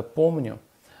раз это помню,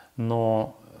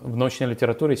 но в научной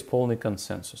литературе есть полный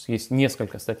консенсус. Есть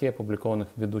несколько статей, опубликованных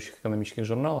в ведущих экономических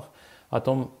журналах, о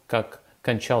том, как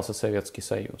кончался Советский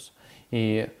Союз.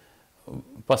 И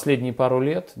последние пару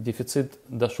лет дефицит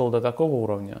дошел до такого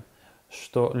уровня,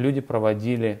 что люди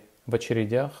проводили в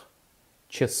очередях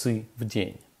часы в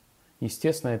день.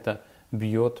 Естественно, это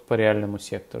бьет по реальному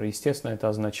сектору. Естественно, это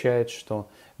означает, что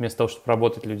вместо того, чтобы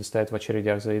работать, люди стоят в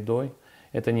очередях за едой.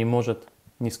 Это не может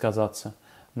не сказаться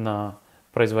на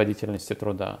производительности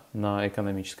труда, на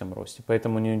экономическом росте.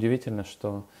 Поэтому неудивительно,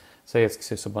 что Советский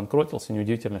Союз обанкротился,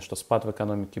 неудивительно, что спад в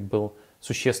экономике был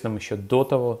существенным еще до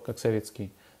того, как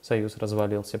Советский Союз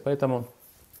развалился. Поэтому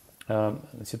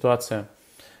ситуация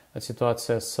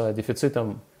с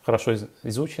дефицитом хорошо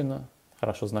изучена,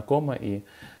 хорошо знакома. И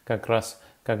как раз,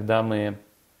 когда мы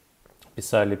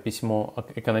писали письмо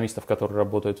экономистов, которые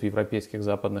работают в европейских,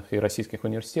 западных и российских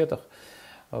университетах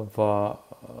в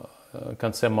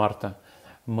конце марта,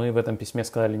 мы в этом письме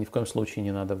сказали, ни в коем случае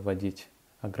не надо вводить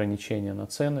ограничения на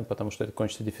цены, потому что это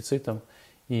кончится дефицитом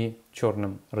и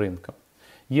черным рынком.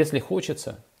 Если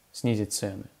хочется снизить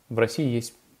цены, в России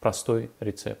есть простой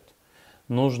рецепт.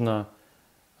 Нужно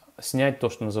снять то,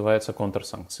 что называется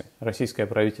контрсанкции. Российское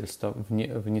правительство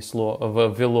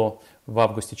ввело в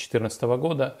августе 2014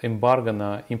 года эмбарго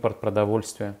на импорт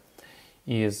продовольствия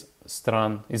из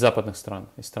западных стран,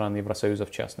 из стран Евросоюза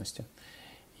в частности.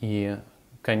 И,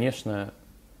 конечно,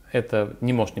 это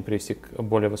не может не привести к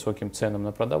более высоким ценам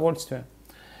на продовольствие.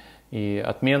 И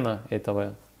отмена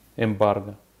этого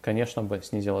эмбарго, конечно, бы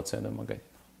снизила цены в магазинах.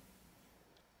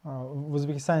 В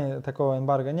Узбекистане такого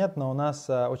эмбарго нет, но у нас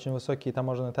очень высокие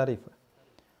таможенные тарифы.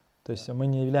 То есть мы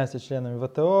не являемся членами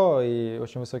ВТО, и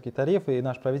очень высокие тарифы, и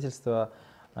наше правительство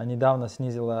недавно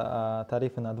снизило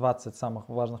тарифы на 20 самых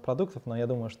важных продуктов, но я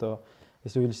думаю, что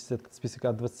если увеличить этот список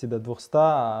от 20 до 200,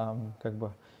 как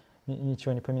бы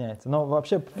ничего не поменяется. Но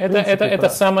вообще, это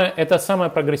самая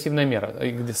прогрессивная мера.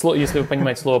 Если вы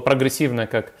понимаете слово прогрессивная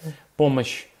как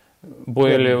помощь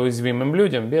более уязвимым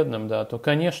людям, бедным, да, то,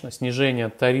 конечно, снижение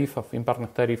тарифов,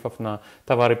 импортных тарифов на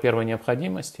товары первой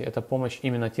необходимости – это помощь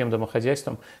именно тем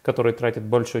домохозяйствам, которые тратят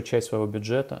большую часть своего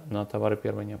бюджета на товары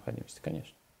первой необходимости,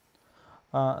 конечно.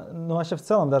 Ну, вообще в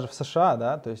целом, даже в США,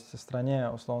 да, то есть в стране,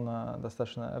 условно,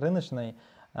 достаточно рыночной,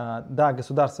 да,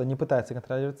 государство не пытается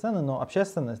контролировать цены, но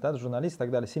общественность, да, журналисты и так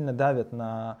далее сильно давят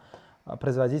на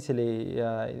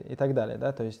производителей и так далее.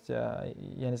 Да? То есть, я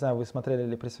не знаю, вы смотрели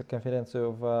ли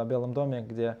пресс-конференцию в Белом доме,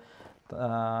 где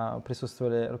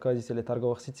присутствовали руководители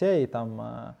торговых сетей, и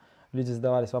там люди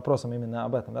задавались вопросом именно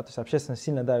об этом. Да? То есть общественность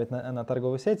сильно давит на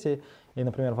торговые сети, и,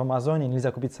 например, в Амазоне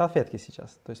нельзя купить салфетки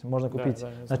сейчас. То есть можно купить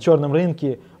на черном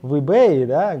рынке в eBay,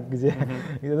 да, где,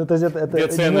 где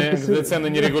цены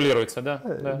не регулируются, да.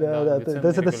 То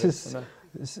есть это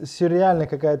сюрреальная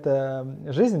какая-то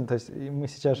жизнь, то есть мы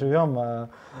сейчас живем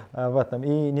в этом.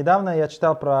 И недавно я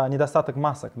читал про недостаток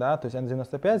масок, да, то есть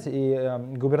N95,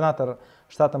 и губернатор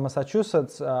штата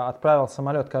Массачусетс отправил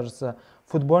самолет, кажется,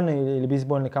 футбольной или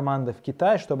бейсбольной команды в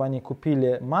Китай, чтобы они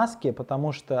купили маски,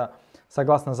 потому что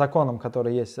согласно законам,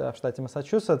 которые есть в штате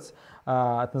Массачусетс,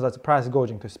 это называется price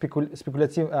gouging, то есть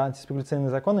антиспекуляционные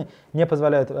законы не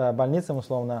позволяют больницам,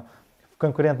 условно, в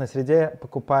конкурентной среде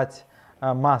покупать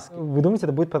маски. Вы думаете,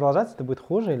 это будет продолжаться, это будет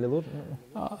хуже или лучше?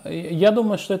 Я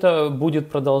думаю, что это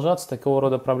будет продолжаться, такого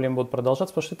рода проблемы будут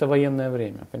продолжаться, потому что это военное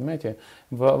время, понимаете?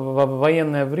 В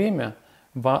военное время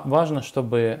важно,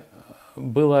 чтобы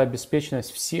была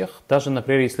обеспеченность всех, даже,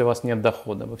 например, если у вас нет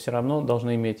дохода, вы все равно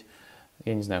должны иметь,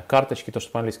 я не знаю, карточки, то,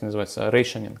 что по-английски называется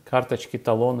rationing, карточки,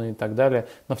 талоны и так далее.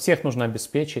 Но всех нужно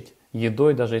обеспечить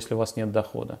едой, даже если у вас нет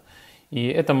дохода. И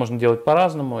это можно делать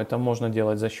по-разному. Это можно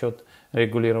делать за счет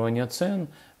регулирования цен,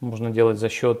 можно делать за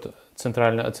счет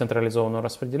централизованного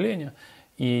распределения.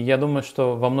 И я думаю,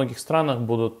 что во многих странах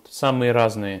будут самые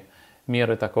разные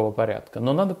меры такого порядка.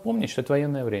 Но надо помнить, что это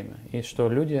военное время, и что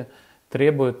люди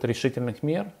требуют решительных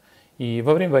мер. И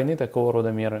во время войны такого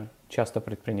рода меры часто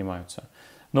предпринимаются.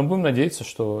 Но будем надеяться,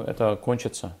 что это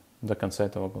кончится до конца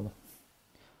этого года.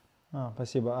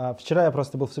 Спасибо. Вчера я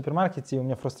просто был в супермаркете, и у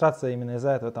меня фрустрация именно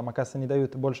из-за этого. Там, оказывается, не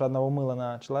дают больше одного мыла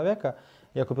на человека.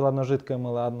 Я купил одно жидкое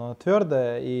мыло, одно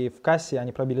твердое, и в кассе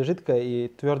они пробили жидкое, и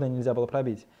твердое нельзя было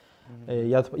пробить.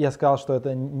 Я сказал, что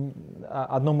это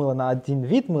одно мыло на один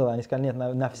вид мыла, они сказали, нет,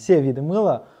 на все виды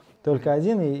мыла только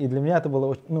один, и для меня это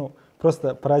было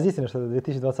просто поразительно, что в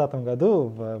 2020 году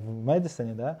в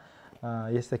Мэдисоне, да,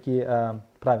 есть такие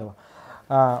правила.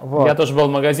 Вот. Я тоже был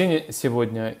в магазине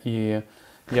сегодня, и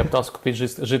я пытался купить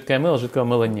жидкое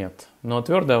мыла нет. Но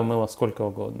твердое мыло сколько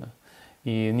угодно.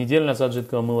 И неделю назад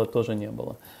жидкого мыла тоже не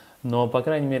было. Но, по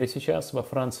крайней мере, сейчас во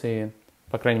Франции,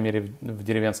 по крайней мере, в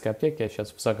деревенской аптеке, а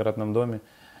сейчас в загородном доме,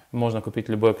 можно купить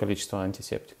любое количество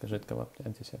антисептика, жидкого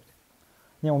антисептика.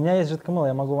 Не, у меня есть жидкое мыло,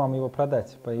 я могу вам его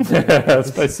продать.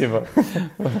 Спасибо.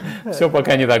 Все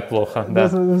пока не так плохо. В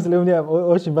смысле, у меня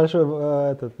очень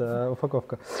большая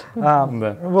упаковка.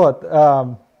 Вот.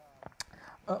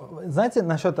 Знаете,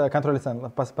 насчет контроля цен,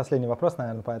 последний вопрос,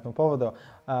 наверное, по этому поводу.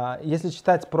 Если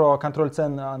читать про контроль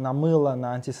цен на мыло,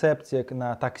 на антисептик,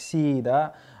 на такси,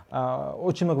 да,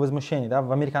 очень много возмущений, да,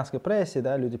 в американской прессе,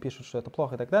 да, люди пишут, что это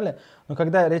плохо и так далее. Но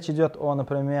когда речь идет о,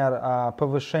 например,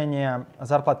 повышении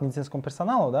зарплат медицинскому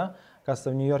персоналу, да, кажется,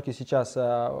 в Нью-Йорке сейчас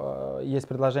есть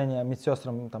предложение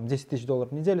медсестрам там, $10 тысяч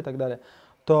в неделю и так далее,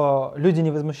 то люди не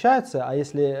возмущаются, а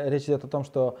если речь идет о том,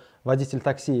 что водитель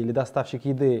такси или доставщик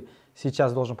еды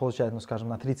сейчас должен получать, ну, скажем,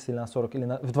 на 30 или на 40 или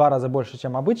в 2 раза больше,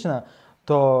 чем обычно,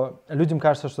 то людям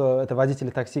кажется, что это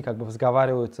водители такси как бы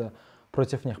взговариваются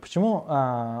против них. Почему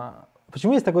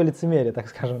есть такое лицемерие, так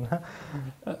скажем? Да?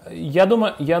 Я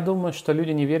думаю, что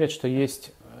люди не верят, что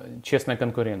есть честная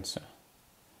конкуренция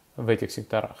в этих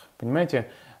секторах. Понимаете,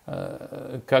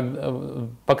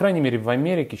 по крайней мере в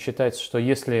Америке считается, что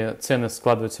если цены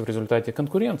складываются в результате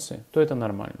конкуренции, то это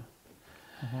нормально.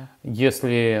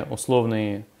 Если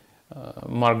условный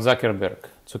Марк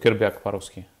Цукерберг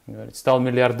по-русски говорит, стал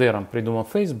миллиардером, придумал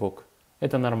Facebook,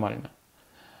 это нормально.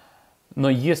 Но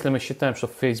если мы считаем, что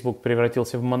Facebook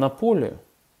превратился в монополию,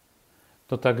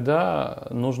 то тогда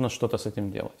нужно что-то с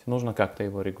этим делать, нужно как-то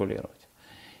его регулировать.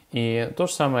 И то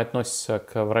же самое относится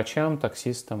к врачам,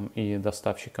 таксистам и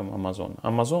доставщикам Amazon.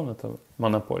 Amazon – это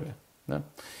монополия. Да?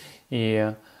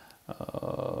 И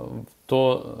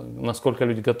то, насколько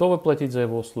люди готовы платить за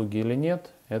его услуги или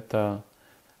нет, это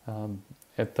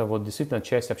вот действительно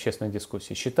часть общественной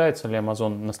дискуссии. Считается ли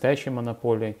Amazon настоящей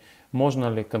монополией? Можно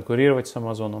ли конкурировать с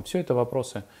Amazon? Все это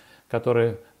вопросы,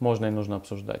 которые можно и нужно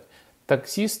обсуждать.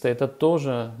 Таксисты – это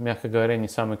тоже, мягко говоря, не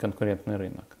самый конкурентный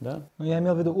рынок. Да? Ну, я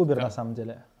имел в виду Uber на самом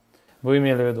деле. Вы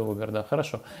имели в виду Uber, да,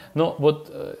 хорошо. Но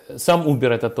вот сам Uber –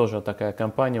 это тоже такая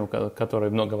компания, у которой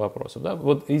много вопросов. Да?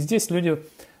 Вот и здесь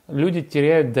люди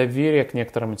теряют доверие к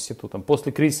некоторым институтам.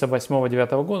 После кризиса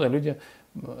 2008-2009 года люди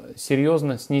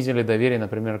серьезно снизили доверие,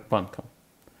 например, к банкам.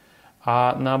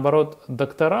 А наоборот,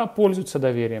 доктора пользуются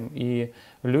доверием, и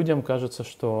людям кажется,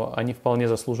 что они вполне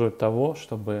заслуживают того,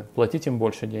 чтобы платить им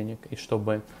больше денег, и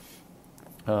чтобы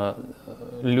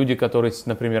люди, которые,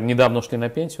 например, недавно ушли на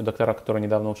пенсию, доктора, которые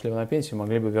недавно ушли на пенсию,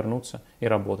 могли бы вернуться и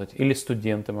работать. Или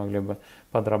студенты могли бы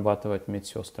подрабатывать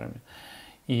медсестрами.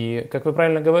 И, как вы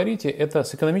правильно говорите, это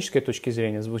с экономической точки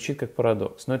зрения звучит как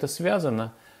парадокс. Но это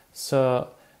связано с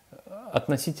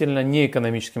относительно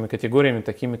неэкономическими категориями,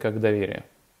 такими как доверие.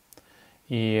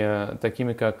 И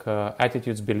такими как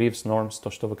attitudes, beliefs, norms,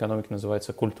 то, что в экономике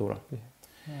называется культура.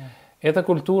 Эта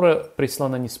культура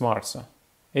прислана не с Марса.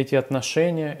 Эти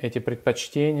отношения, эти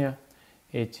предпочтения,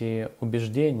 эти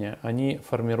убеждения, они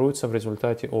формируются в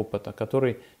результате опыта,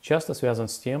 который часто связан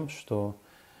с тем, что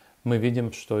мы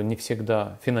видим, что не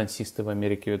всегда финансисты в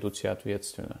Америке ведут себя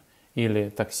ответственно, или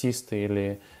таксисты,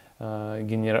 или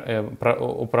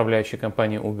управляющие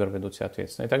компании Uber ведут себя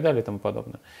ответственно и так далее и тому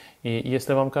подобное. И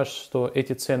если вам кажется, что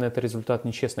эти цены – это результат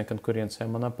нечестной конкуренции,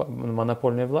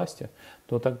 монопольной власти,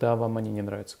 то тогда вам они не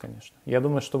нравятся, конечно. Я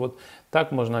думаю, что вот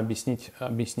так можно объяснить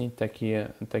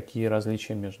такие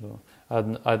различия между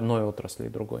одной отраслью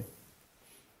и другой.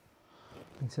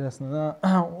 Интересно.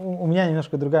 У меня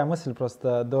немножко другая мысль.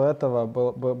 Просто до этого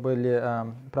были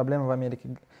проблемы в Америке.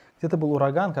 Где-то был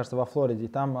ураган, кажется, во Флориде, и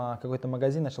там какой-то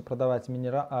магазин начал продавать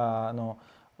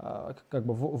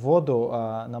воду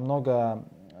намного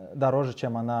дороже,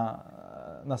 чем она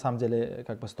на самом деле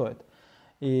стоит.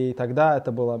 И тогда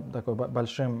это было такой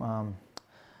большим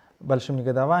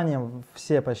негодованием.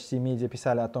 Все почти медиа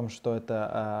писали о том, что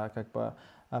это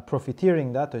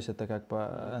profiteering, да, то есть это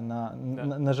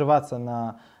наживаться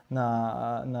на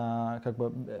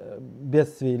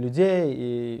бедствии людей,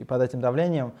 и под этим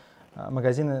давлением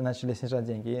магазины начали снижать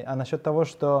деньги. А насчет того,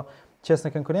 что честная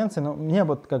конкуренция, мне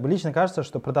лично кажется,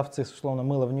 что продавцы, условно,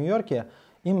 мыла в Нью-Йорке,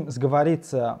 им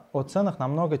сговориться о ценах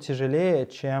намного тяжелее,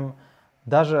 чем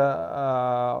даже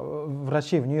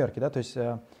врачи в Нью-Йорке. Да? То есть,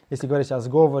 если говорить о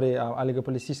сговоре, о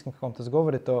олигополистическом каком-то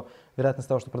сговоре, то вероятность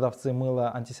того, что продавцы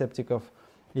мыла, антисептиков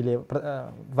или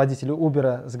водители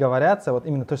Uber сговорятся, вот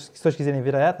именно с точки зрения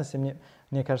вероятности,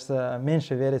 мне кажется,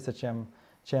 меньше верится, чем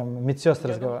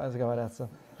медсестры сговорятся.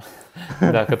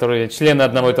 Да, которые члены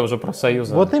одного и того же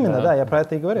профсоюза. Вот именно, да, я про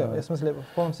это и говорю. В смысле, в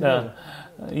полном серьезе.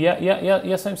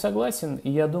 Я с вами согласен, и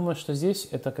я думаю, что здесь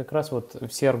это как раз вот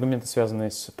все аргументы,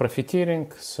 связанные с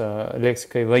профитиринг, с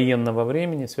лексикой военного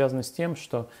времени, связаны с тем,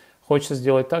 что хочется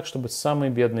сделать так, чтобы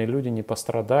самые бедные люди не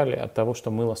пострадали от того,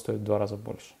 что мыло стоит в 2 раза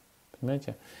больше.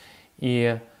 Понимаете?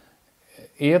 И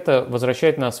это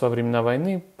возвращает нас во времена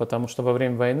войны, потому что во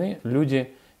время войны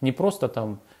люди не просто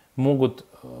там могут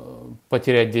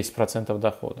потерять 10%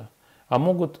 дохода, а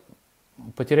могут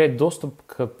потерять доступ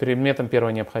к предметам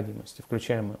первой необходимости,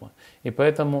 включая мыло. И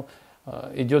поэтому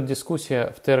идет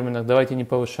дискуссия в терминах «давайте не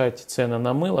повышать цены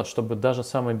на мыло, чтобы даже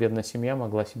самая бедная семья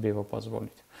могла себе его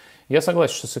позволить». Я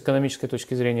согласен, что с экономической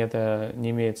точки зрения это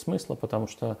не имеет смысла, потому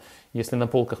что если на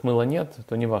полках мыла нет,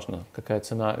 то неважно, какая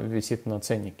цена висит на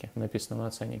ценнике, написано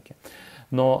на ценнике.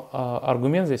 Но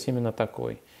аргумент здесь именно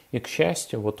такой. И, к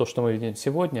счастью, вот то, что мы видим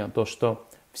сегодня, то, что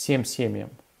всем семьям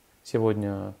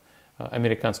сегодня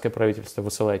американское правительство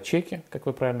высылает чеки, как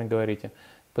вы правильно говорите,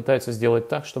 пытается сделать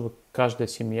так, чтобы каждая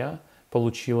семья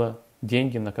получила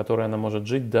деньги, на которые она может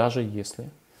жить, даже если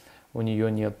у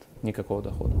нее нет никакого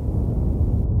дохода.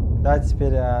 Давайте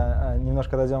теперь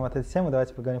немножко дойдем от этой темы,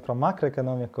 давайте поговорим про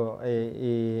макроэкономику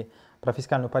и про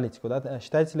фискальную политику. Да?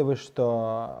 Считаете ли вы,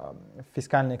 что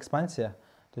фискальная экспансия,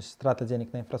 то есть трата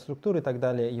денег на инфраструктуру и так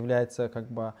далее, является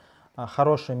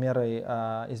хорошей мерой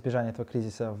избежания этого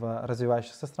кризиса в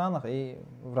развивающихся странах и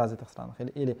в развитых странах?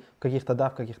 Или в каких-то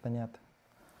да, в каких-то нет?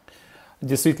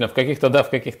 Действительно, в каких-то да,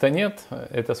 в каких-то нет.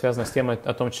 Это связано с тем, о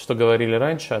том, что говорили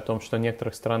раньше, о том, что в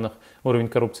некоторых странах уровень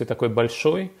коррупции такой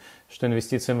большой, что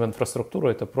инвестиции в инфраструктуру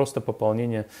 – это просто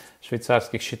пополнение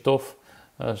швейцарских счетов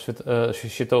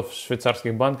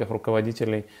швейцарских банков,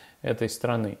 руководителей этой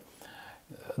страны.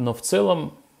 Но в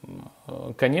целом,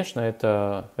 конечно,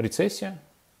 это рецессия.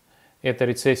 Эта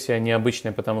рецессия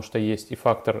необычная, потому что есть и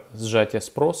фактор сжатия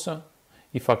спроса,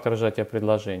 и фактор сжатия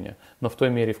предложения. Но в той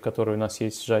мере, в которой у нас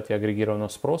есть сжатие агрегированного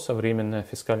спроса, временная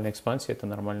фискальная экспансия – это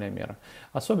нормальная мера.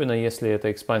 Особенно если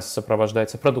эта экспансия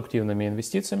сопровождается продуктивными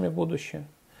инвестициями в будущее.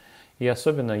 И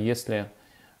особенно если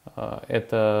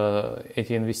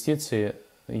эти инвестиции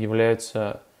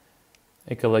являются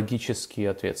экологически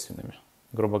ответственными.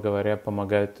 Грубо говоря,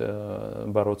 помогают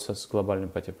бороться с глобальным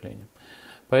потеплением.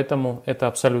 Поэтому это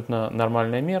абсолютно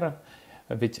нормальная мера.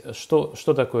 Ведь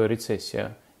что такое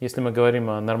рецессия? Если мы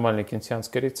говорим о нормальной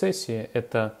кейнсианской рецессии,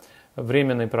 это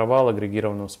временный провал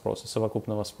агрегированного спроса,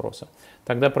 совокупного спроса.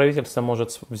 Тогда правительство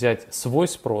может взять свой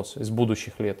спрос из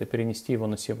будущих лет и перенести его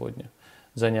на сегодня,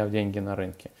 заняв деньги на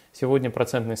рынке. Сегодня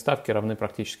процентные ставки равны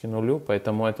практически нулю,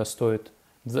 поэтому это стоит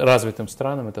развитым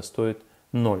странам, это стоит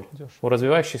 0. У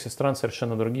развивающихся стран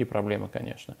совершенно другие проблемы,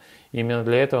 конечно. И именно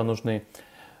для этого нужны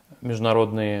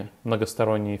международные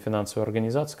многосторонние финансовые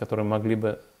организации, которые могли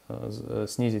бы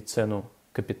снизить цену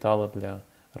капитала для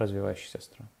развивающихся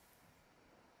стран.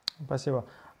 Спасибо.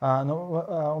 У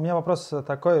меня вопрос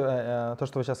такой, то,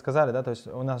 что вы сейчас сказали, да, то есть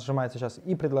у нас сжимается сейчас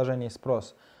и предложение, и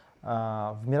спрос.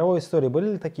 В мировой истории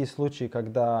были ли такие случаи,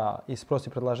 когда и спрос, и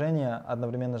предложение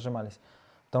одновременно сжимались?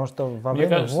 Потому что во Мне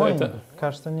время кажется, войн,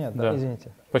 кажется, нет, да, Да.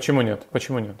 извините. Почему нет?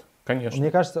 Почему нет? Конечно.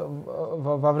 Мне кажется,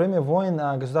 во время войн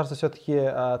государство все-таки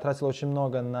тратило очень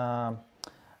много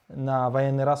на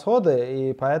военные расходы,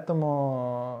 и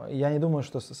поэтому я не думаю,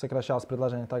 что сокращалось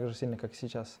предложение так же сильно, как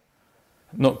сейчас.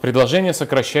 Но предложение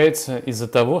сокращается из-за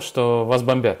того, что вас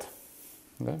бомбят.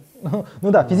 Да? Ну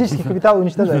да, физический капитал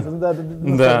уничтожается.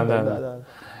 Да.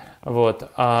 Вот.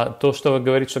 А то, что вы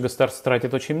говорите, что государство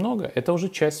тратит очень много, это уже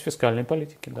часть фискальной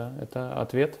политики. Да? Это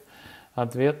ответ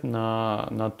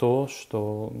на то,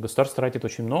 что государство тратит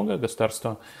очень много,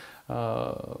 государство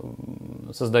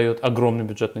создает огромный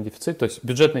бюджетный дефицит. То есть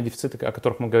бюджетные дефициты, о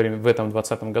которых мы говорим в этом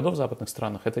 2020 году в западных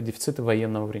странах, это дефициты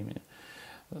военного времени.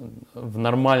 В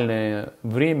нормальное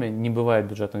время не бывает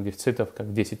бюджетных дефицитов, как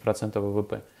 10%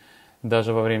 ВВП.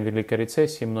 Даже во время Великой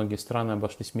рецессии многие страны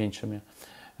обошлись меньшими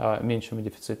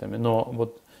дефицитами. Но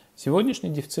вот сегодняшний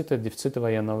дефицит – это дефициты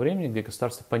военного времени, где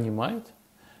государство понимает,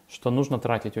 что нужно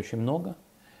тратить очень много.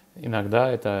 Иногда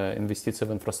это инвестиции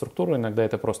в инфраструктуру, иногда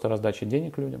это просто раздача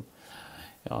денег людям,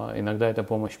 иногда это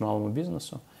помощь малому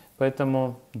бизнесу.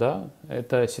 Поэтому, да,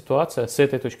 эта ситуация с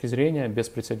этой точки зрения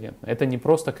беспрецедентна. Это не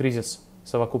просто кризис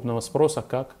совокупного спроса,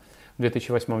 как в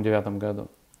 2008-2009 году.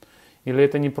 Или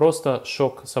это не просто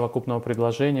шок совокупного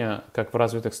предложения, как в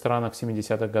развитых странах в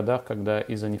 70-х годах, когда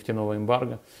из-за нефтяного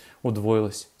эмбарго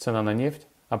удвоилась цена на нефть,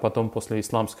 а потом после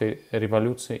исламской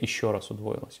революции еще раз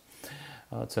удвоилась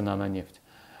цена на нефть.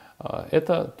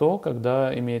 Это то,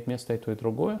 когда имеет место и то, и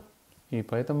другое, и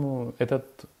поэтому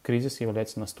этот кризис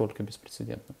является настолько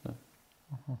беспрецедентным.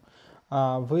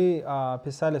 Да. Вы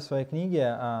писали в своей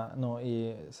книге, ну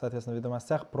и, соответственно, в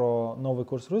 «Ведомостях» про новый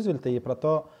курс Рузвельта и про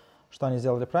то, что они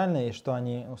сделали правильно и что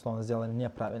они, условно, сделали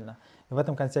неправильно. И в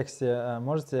этом контексте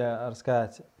можете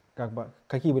рассказать,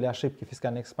 какие были ошибки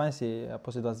фискальной экспансии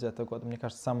после 1929 года? Мне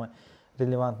кажется, самая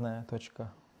релевантная точка.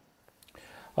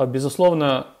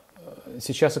 Безусловно,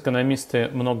 сейчас экономисты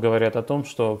много говорят о том,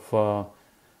 что в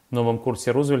новом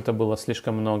курсе Рузвельта было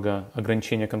слишком много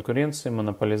ограничения конкуренции,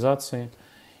 монополизации,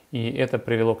 и это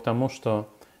привело к тому, что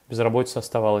безработица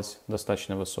оставалась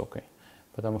достаточно высокой,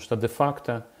 потому что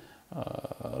де-факто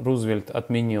Рузвельт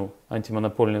отменил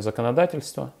антимонопольное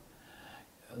законодательство,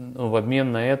 но в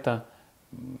обмен на это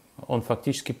он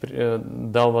фактически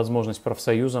дал возможность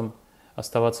профсоюзам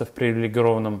оставаться в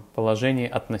привилегированном положении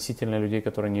относительно людей,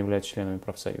 которые не являются членами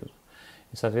профсоюза.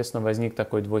 И, соответственно, возник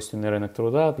такой двойственный рынок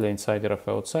труда для инсайдеров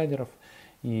и аутсайдеров.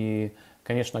 И,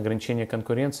 конечно, ограничение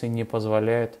конкуренции не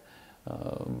позволяет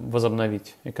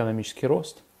возобновить экономический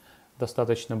рост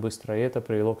достаточно быстро. И это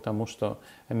привело к тому, что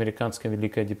американская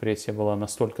Великая Депрессия была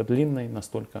настолько длинной,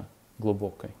 настолько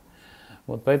глубокой.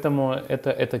 Вот поэтому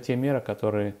это те меры,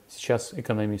 которые сейчас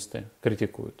экономисты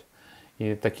критикуют.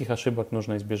 И таких ошибок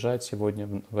нужно избежать сегодня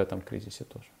в этом кризисе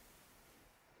тоже.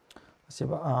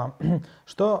 Спасибо.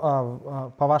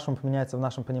 Что, по-вашему, поменяется в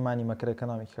нашем понимании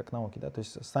макроэкономики как науки? Да? То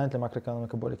есть станет ли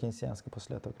макроэкономика более кейнсианской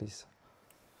после этого кризиса?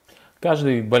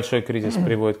 Каждый большой кризис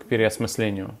приводит к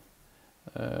переосмыслению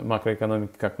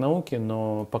макроэкономики как науки,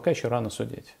 но пока еще рано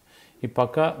судить. И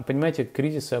пока, понимаете,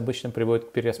 кризисы обычно приводят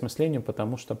к переосмыслению,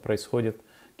 потому что происходят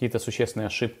какие-то существенные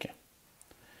ошибки.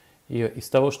 И из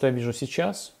того, что я вижу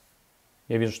сейчас,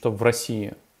 я вижу, что в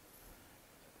России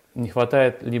не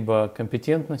хватает либо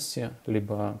компетентности,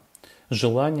 либо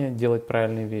желания делать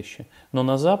правильные вещи. Но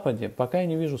на Западе пока я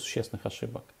не вижу существенных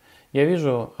ошибок. Я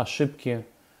вижу ошибки,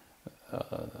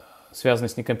 связанные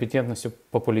с некомпетентностью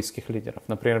популистских лидеров.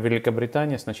 Например,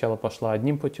 Великобритания сначала пошла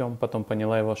одним путем, потом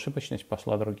поняла его ошибочность,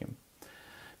 пошла другим.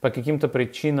 По каким-то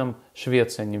причинам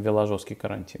Швеция не ввела жесткий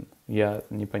карантин. Я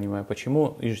не понимаю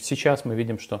почему. И сейчас мы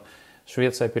видим, что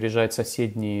Швеция опережает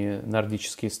соседние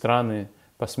нордические страны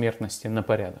по смертности на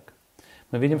порядок.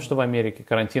 Мы видим, что в Америке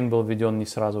карантин был введен не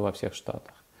сразу во всех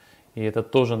штатах. И это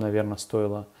тоже, наверное,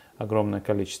 стоило огромное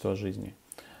количество жизней.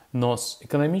 Но с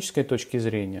экономической точки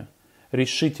зрения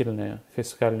решительная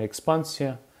фискальная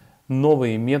экспансия,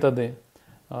 новые методы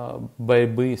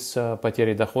борьбы с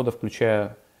потерей дохода,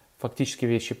 включая фактически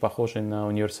вещи, похожие на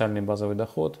универсальный базовый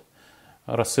доход,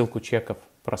 рассылку чеков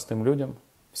простым людям,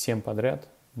 всем подряд,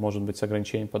 может быть, с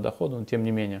ограничением по доходу, но тем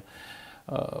не менее.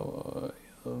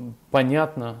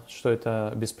 Понятно, что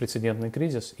это беспрецедентный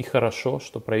кризис, и хорошо,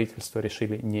 что правительства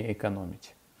решили не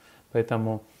экономить.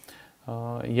 Поэтому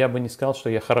я бы не сказал, что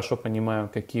я хорошо понимаю,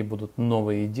 какие будут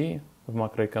новые идеи в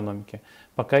макроэкономике.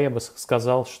 Пока я бы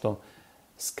сказал, что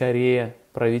скорее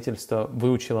правительство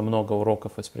выучило много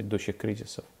уроков из предыдущих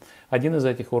кризисов. Один из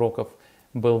этих уроков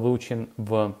был выучен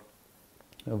в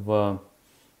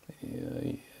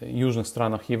южных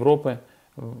странах Европы,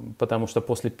 потому что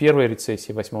после первой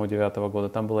рецессии 8-9 года,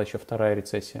 там была еще вторая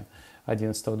рецессия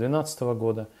 11-12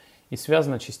 года, И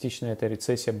связана частично эта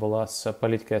рецессия была с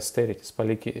политикой austerity, с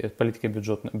политикой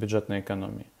бюджетной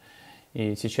экономии.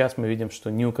 И сейчас мы видим, что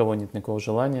ни у кого нет никакого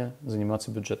желания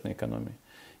заниматься бюджетной экономией.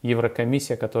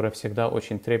 Еврокомиссия, которая всегда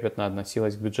очень трепетно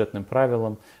относилась к бюджетным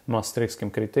правилам, маастрихтским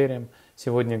критериям,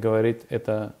 сегодня говорит,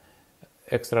 это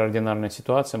экстраординарная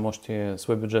ситуация, можете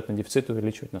свой бюджетный дефицит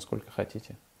увеличивать насколько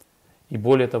хотите. И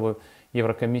более того,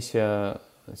 Еврокомиссия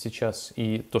сейчас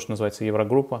и то, что называется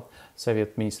Еврогруппа,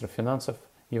 Совет министров финансов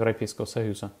Европейского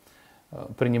Союза,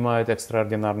 принимают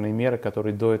экстраординарные меры,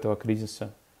 которые до этого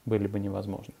кризиса были бы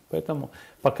невозможны. Поэтому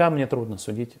пока мне трудно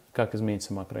судить, как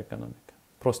изменится макроэкономика.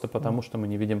 Просто потому, что мы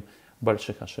не видим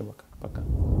больших ошибок пока.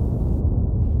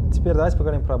 Теперь давайте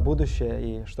поговорим про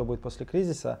будущее и что будет после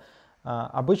кризиса.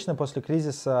 Обычно после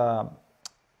кризиса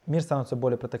мир становится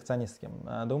более протекционистским.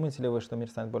 Думаете ли вы, что мир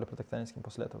станет более протекционистским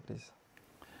после этого кризиса?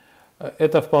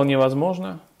 Это вполне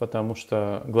возможно, потому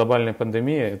что глобальная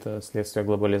пандемия – это следствие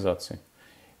глобализации.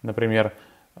 Например,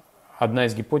 одна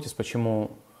из гипотез,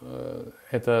 почему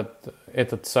этот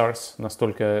SARS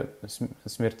настолько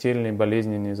смертельный,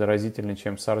 болезненный, заразительный,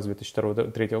 чем SARS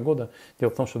 2002-2003 года. Дело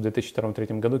в том, что в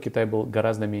 2002-2003 году Китай был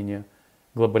гораздо менее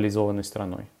глобализованной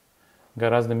страной.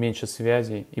 Гораздо меньше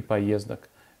связей и поездок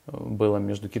было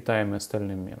между Китаем и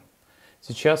остальным миром.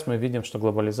 Сейчас мы видим, что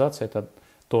глобализация – это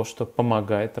то, что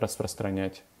помогает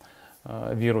распространять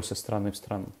вирус из страны в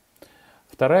страну.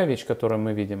 Вторая вещь, которую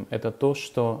мы видим, это то,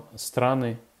 что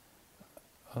страны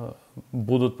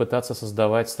будут пытаться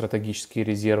создавать стратегические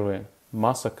резервы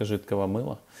масок и жидкого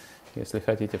мыла, если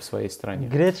хотите, в своей стране.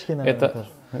 Гречки, наверное, тоже.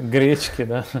 Гречки,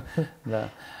 да.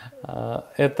 Да.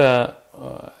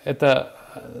 Это,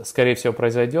 скорее всего,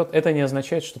 произойдет. Это не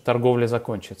означает, что торговля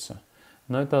закончится,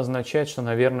 но это означает, что,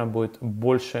 наверное, будет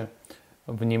больше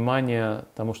внимания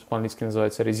тому, что по-английски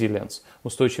называется resilience,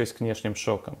 устойчивость к внешним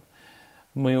шокам.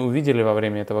 Мы увидели во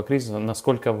время этого кризиса,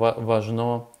 насколько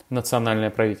важно национальное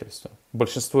правительство.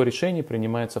 Большинство решений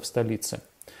принимается в столице.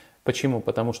 Почему?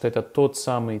 Потому что это тот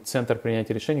самый центр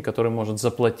принятия решений, который может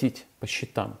заплатить по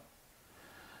счетам.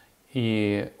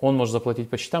 И он может заплатить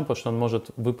по счетам, потому что он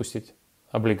может выпустить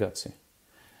облигации,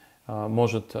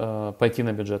 может пойти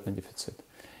на бюджетный дефицит.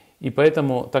 И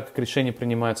поэтому, так как решения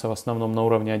принимаются в основном на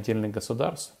уровне отдельных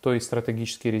государств, то и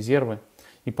стратегические резервы,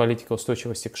 и политика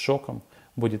устойчивости к шокам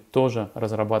будет тоже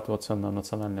разрабатываться на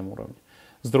национальном уровне.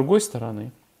 С другой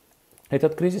стороны,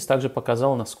 этот кризис также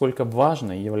показал, насколько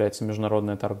важной является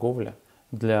международная торговля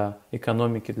для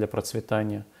экономики, для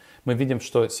процветания. Мы видим,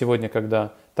 что сегодня,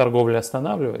 когда торговля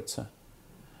останавливается,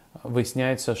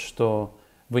 выясняется, что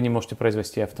вы не можете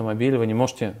произвести автомобиль, вы не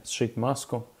можете сшить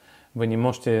маску, вы не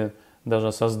можете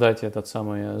даже создать это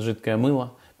самое жидкое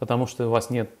мыло, потому что у вас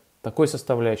нет такой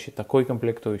составляющей, такой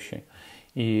комплектующей.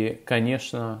 И,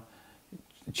 конечно,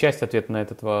 часть ответа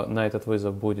на этот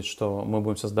вызов будет, что мы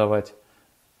будем создавать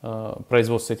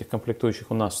производство этих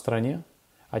комплектующих у нас в стране,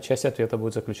 а часть ответа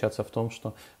будет заключаться в том,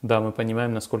 что да, мы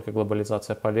понимаем, насколько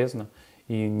глобализация полезна,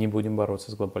 и не будем бороться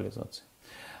с глобализацией.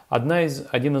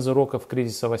 Один из уроков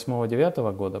кризиса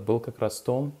 8-9 года был как раз в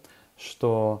том,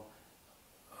 что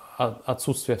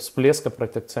отсутствие всплеска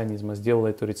протекционизма сделало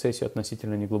эту рецессию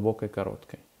относительно неглубокой и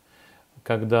короткой.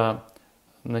 Когда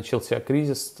начался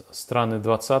кризис, страны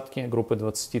двадцатки, группы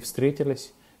 20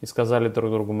 встретились и сказали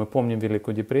друг другу: мы помним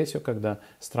Великую Депрессию, когда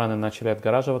страны начали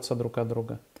отгораживаться друг от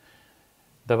друга.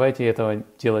 Давайте этого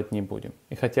делать не будем.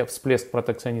 И хотя всплеск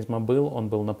протекционизма был, он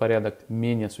был на порядок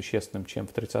менее существенным, чем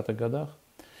в 30-х годах.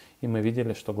 И мы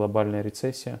видели, что глобальная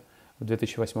рецессия в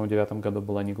 2008-2009 году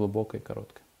была неглубокой и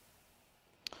короткой.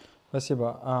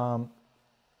 Спасибо.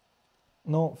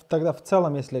 Ну, тогда в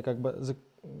целом, если как бы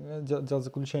делать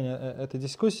заключение этой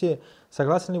дискуссии,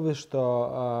 согласны ли вы,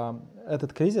 что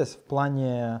этот кризис в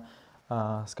плане,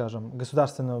 скажем,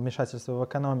 государственного вмешательства в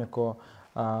экономику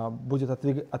будет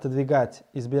отодвигать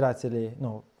избирателей,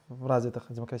 ну, в развитых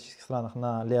демократических странах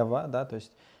налево, да, то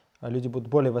есть люди будут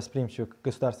более восприимчивы к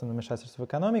государственному вмешательству в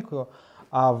экономику,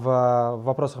 а в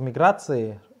вопросах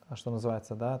миграции, что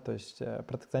называется, да, то есть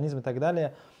протекционизм и так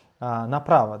далее,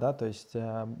 направо, да, то есть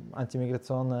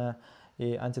антимиграционная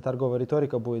и антиторговая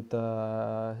риторика будет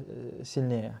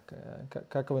сильнее.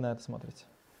 Как вы на это смотрите?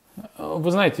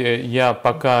 Вы знаете, я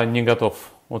пока не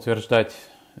готов утверждать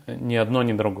ни одно,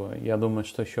 ни другое. Я думаю,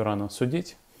 что еще рано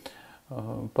судить.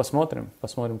 Посмотрим,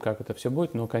 как это все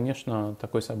будет. Но, конечно,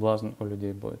 такой соблазн у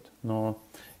людей будет. Но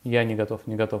я не готов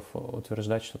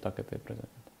утверждать, что так это и произойдет.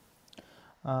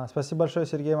 Спасибо большое,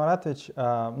 Сергей Маратович.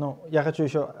 Ну, я хочу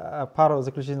еще пару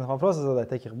заключительных вопросов задать,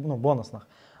 таких, ну, бонусных.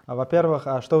 Во-первых,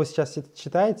 что вы сейчас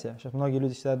читаете? Сейчас многие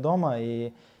люди сидят дома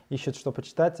и ищут, что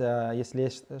почитать. Если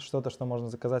есть что-то, что можно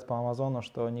заказать по Амазону,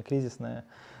 что не кризисное,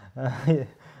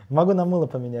 Могу на мыло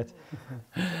поменять.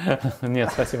 Нет,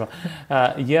 спасибо.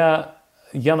 Я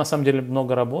на самом деле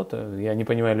много работаю. Я не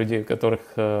понимаю людей, у которых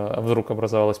вдруг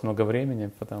образовалось много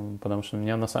времени, потому что у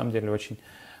меня на самом деле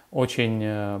очень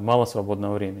мало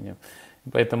свободного времени.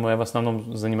 Поэтому я в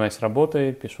основном занимаюсь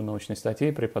работой, пишу научные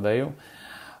статьи, преподаю.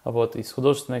 Вот. Из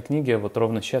художественной книги, вот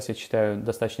ровно сейчас я читаю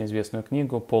достаточно известную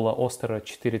книгу Пола Остера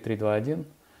 «4321».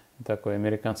 Такой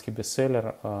американский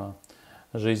бестселлер о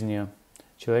жизни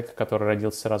человека, который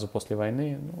родился сразу после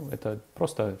войны. Ну, это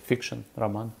просто фикшн,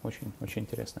 роман. Очень, очень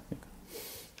интересная книга.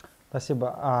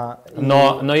 Спасибо.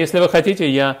 Но если вы хотите,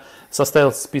 я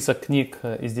составил список книг,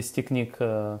 из 10 книг,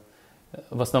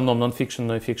 в основном нон-фикшн,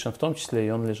 но и фикшн в том числе, и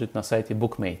он лежит на сайте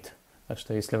Bookmate. Так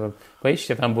что если вы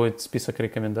поищите, там будет список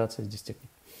рекомендаций из 10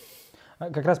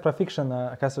 книг. Как раз про фикшн,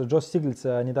 оказывается, Джо Стиглиц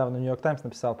недавно в Нью-Йорк Таймс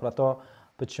написал про то,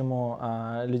 почему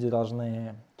люди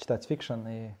должны читать фикшн,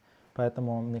 и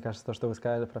поэтому, мне кажется, то, что вы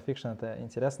сказали про фикшн, это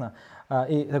интересно.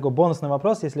 И такой бонусный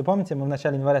вопрос, если помните, мы в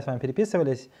начале января с вами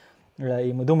переписывались,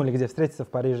 и мы думали, где встретиться, в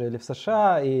Париже или в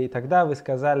США, и тогда вы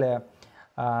сказали,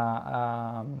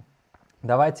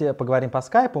 давайте поговорим по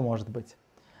скайпу, может быть.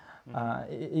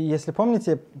 И если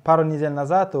помните, пару недель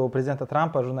назад у президента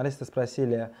Трампа журналисты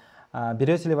спросили,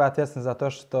 берете ли вы ответственность за то,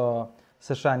 что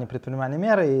США не предпринимали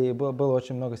меры, и было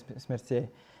очень много смертей.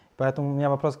 Поэтому у меня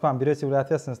вопрос к вам. Берете ли вы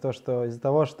ответственность за то, что из-за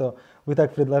того, что вы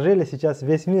так предложили, сейчас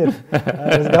весь мир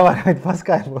разговаривает по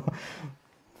скайпу?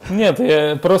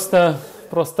 Нет, просто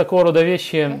такого рода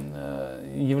вещи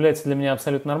являются для меня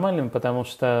абсолютно нормальными, потому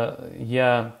что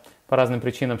я по разным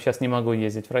причинам сейчас не могу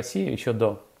ездить в Россию еще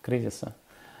до кризиса.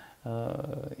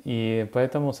 И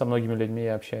поэтому со многими людьми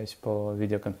я общаюсь по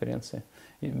видеоконференции,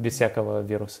 без всякого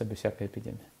вируса, без всякой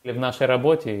эпидемии. В нашей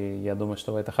работе, я думаю,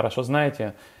 что вы это хорошо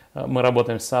знаете, мы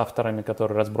работаем с авторами,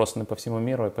 которые разбросаны по всему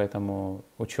миру, и поэтому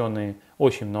ученые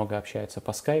очень много общаются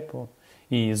по скайпу.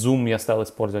 И Zoom я стал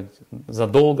использовать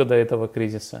задолго до этого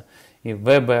кризиса, и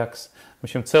WebEx. В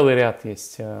общем, целый ряд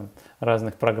есть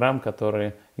разных программ,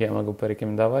 которые я могу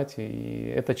порекомендовать.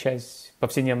 И это часть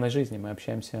повседневной жизни. Мы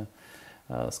общаемся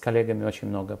с коллегами очень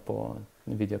много по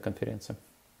видеоконференциям.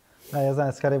 Да, я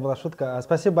знаю, скорее была шутка.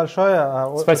 Спасибо большое.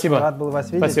 Спасибо. Очень рад был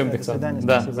вас видеть. Спасибо, До свидания.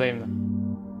 Да, Спасибо. взаимно.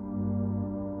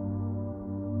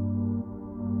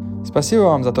 Спасибо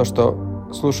вам за то,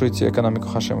 что слушаете «Экономику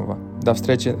Хашимова». До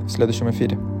встречи в следующем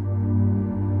эфире.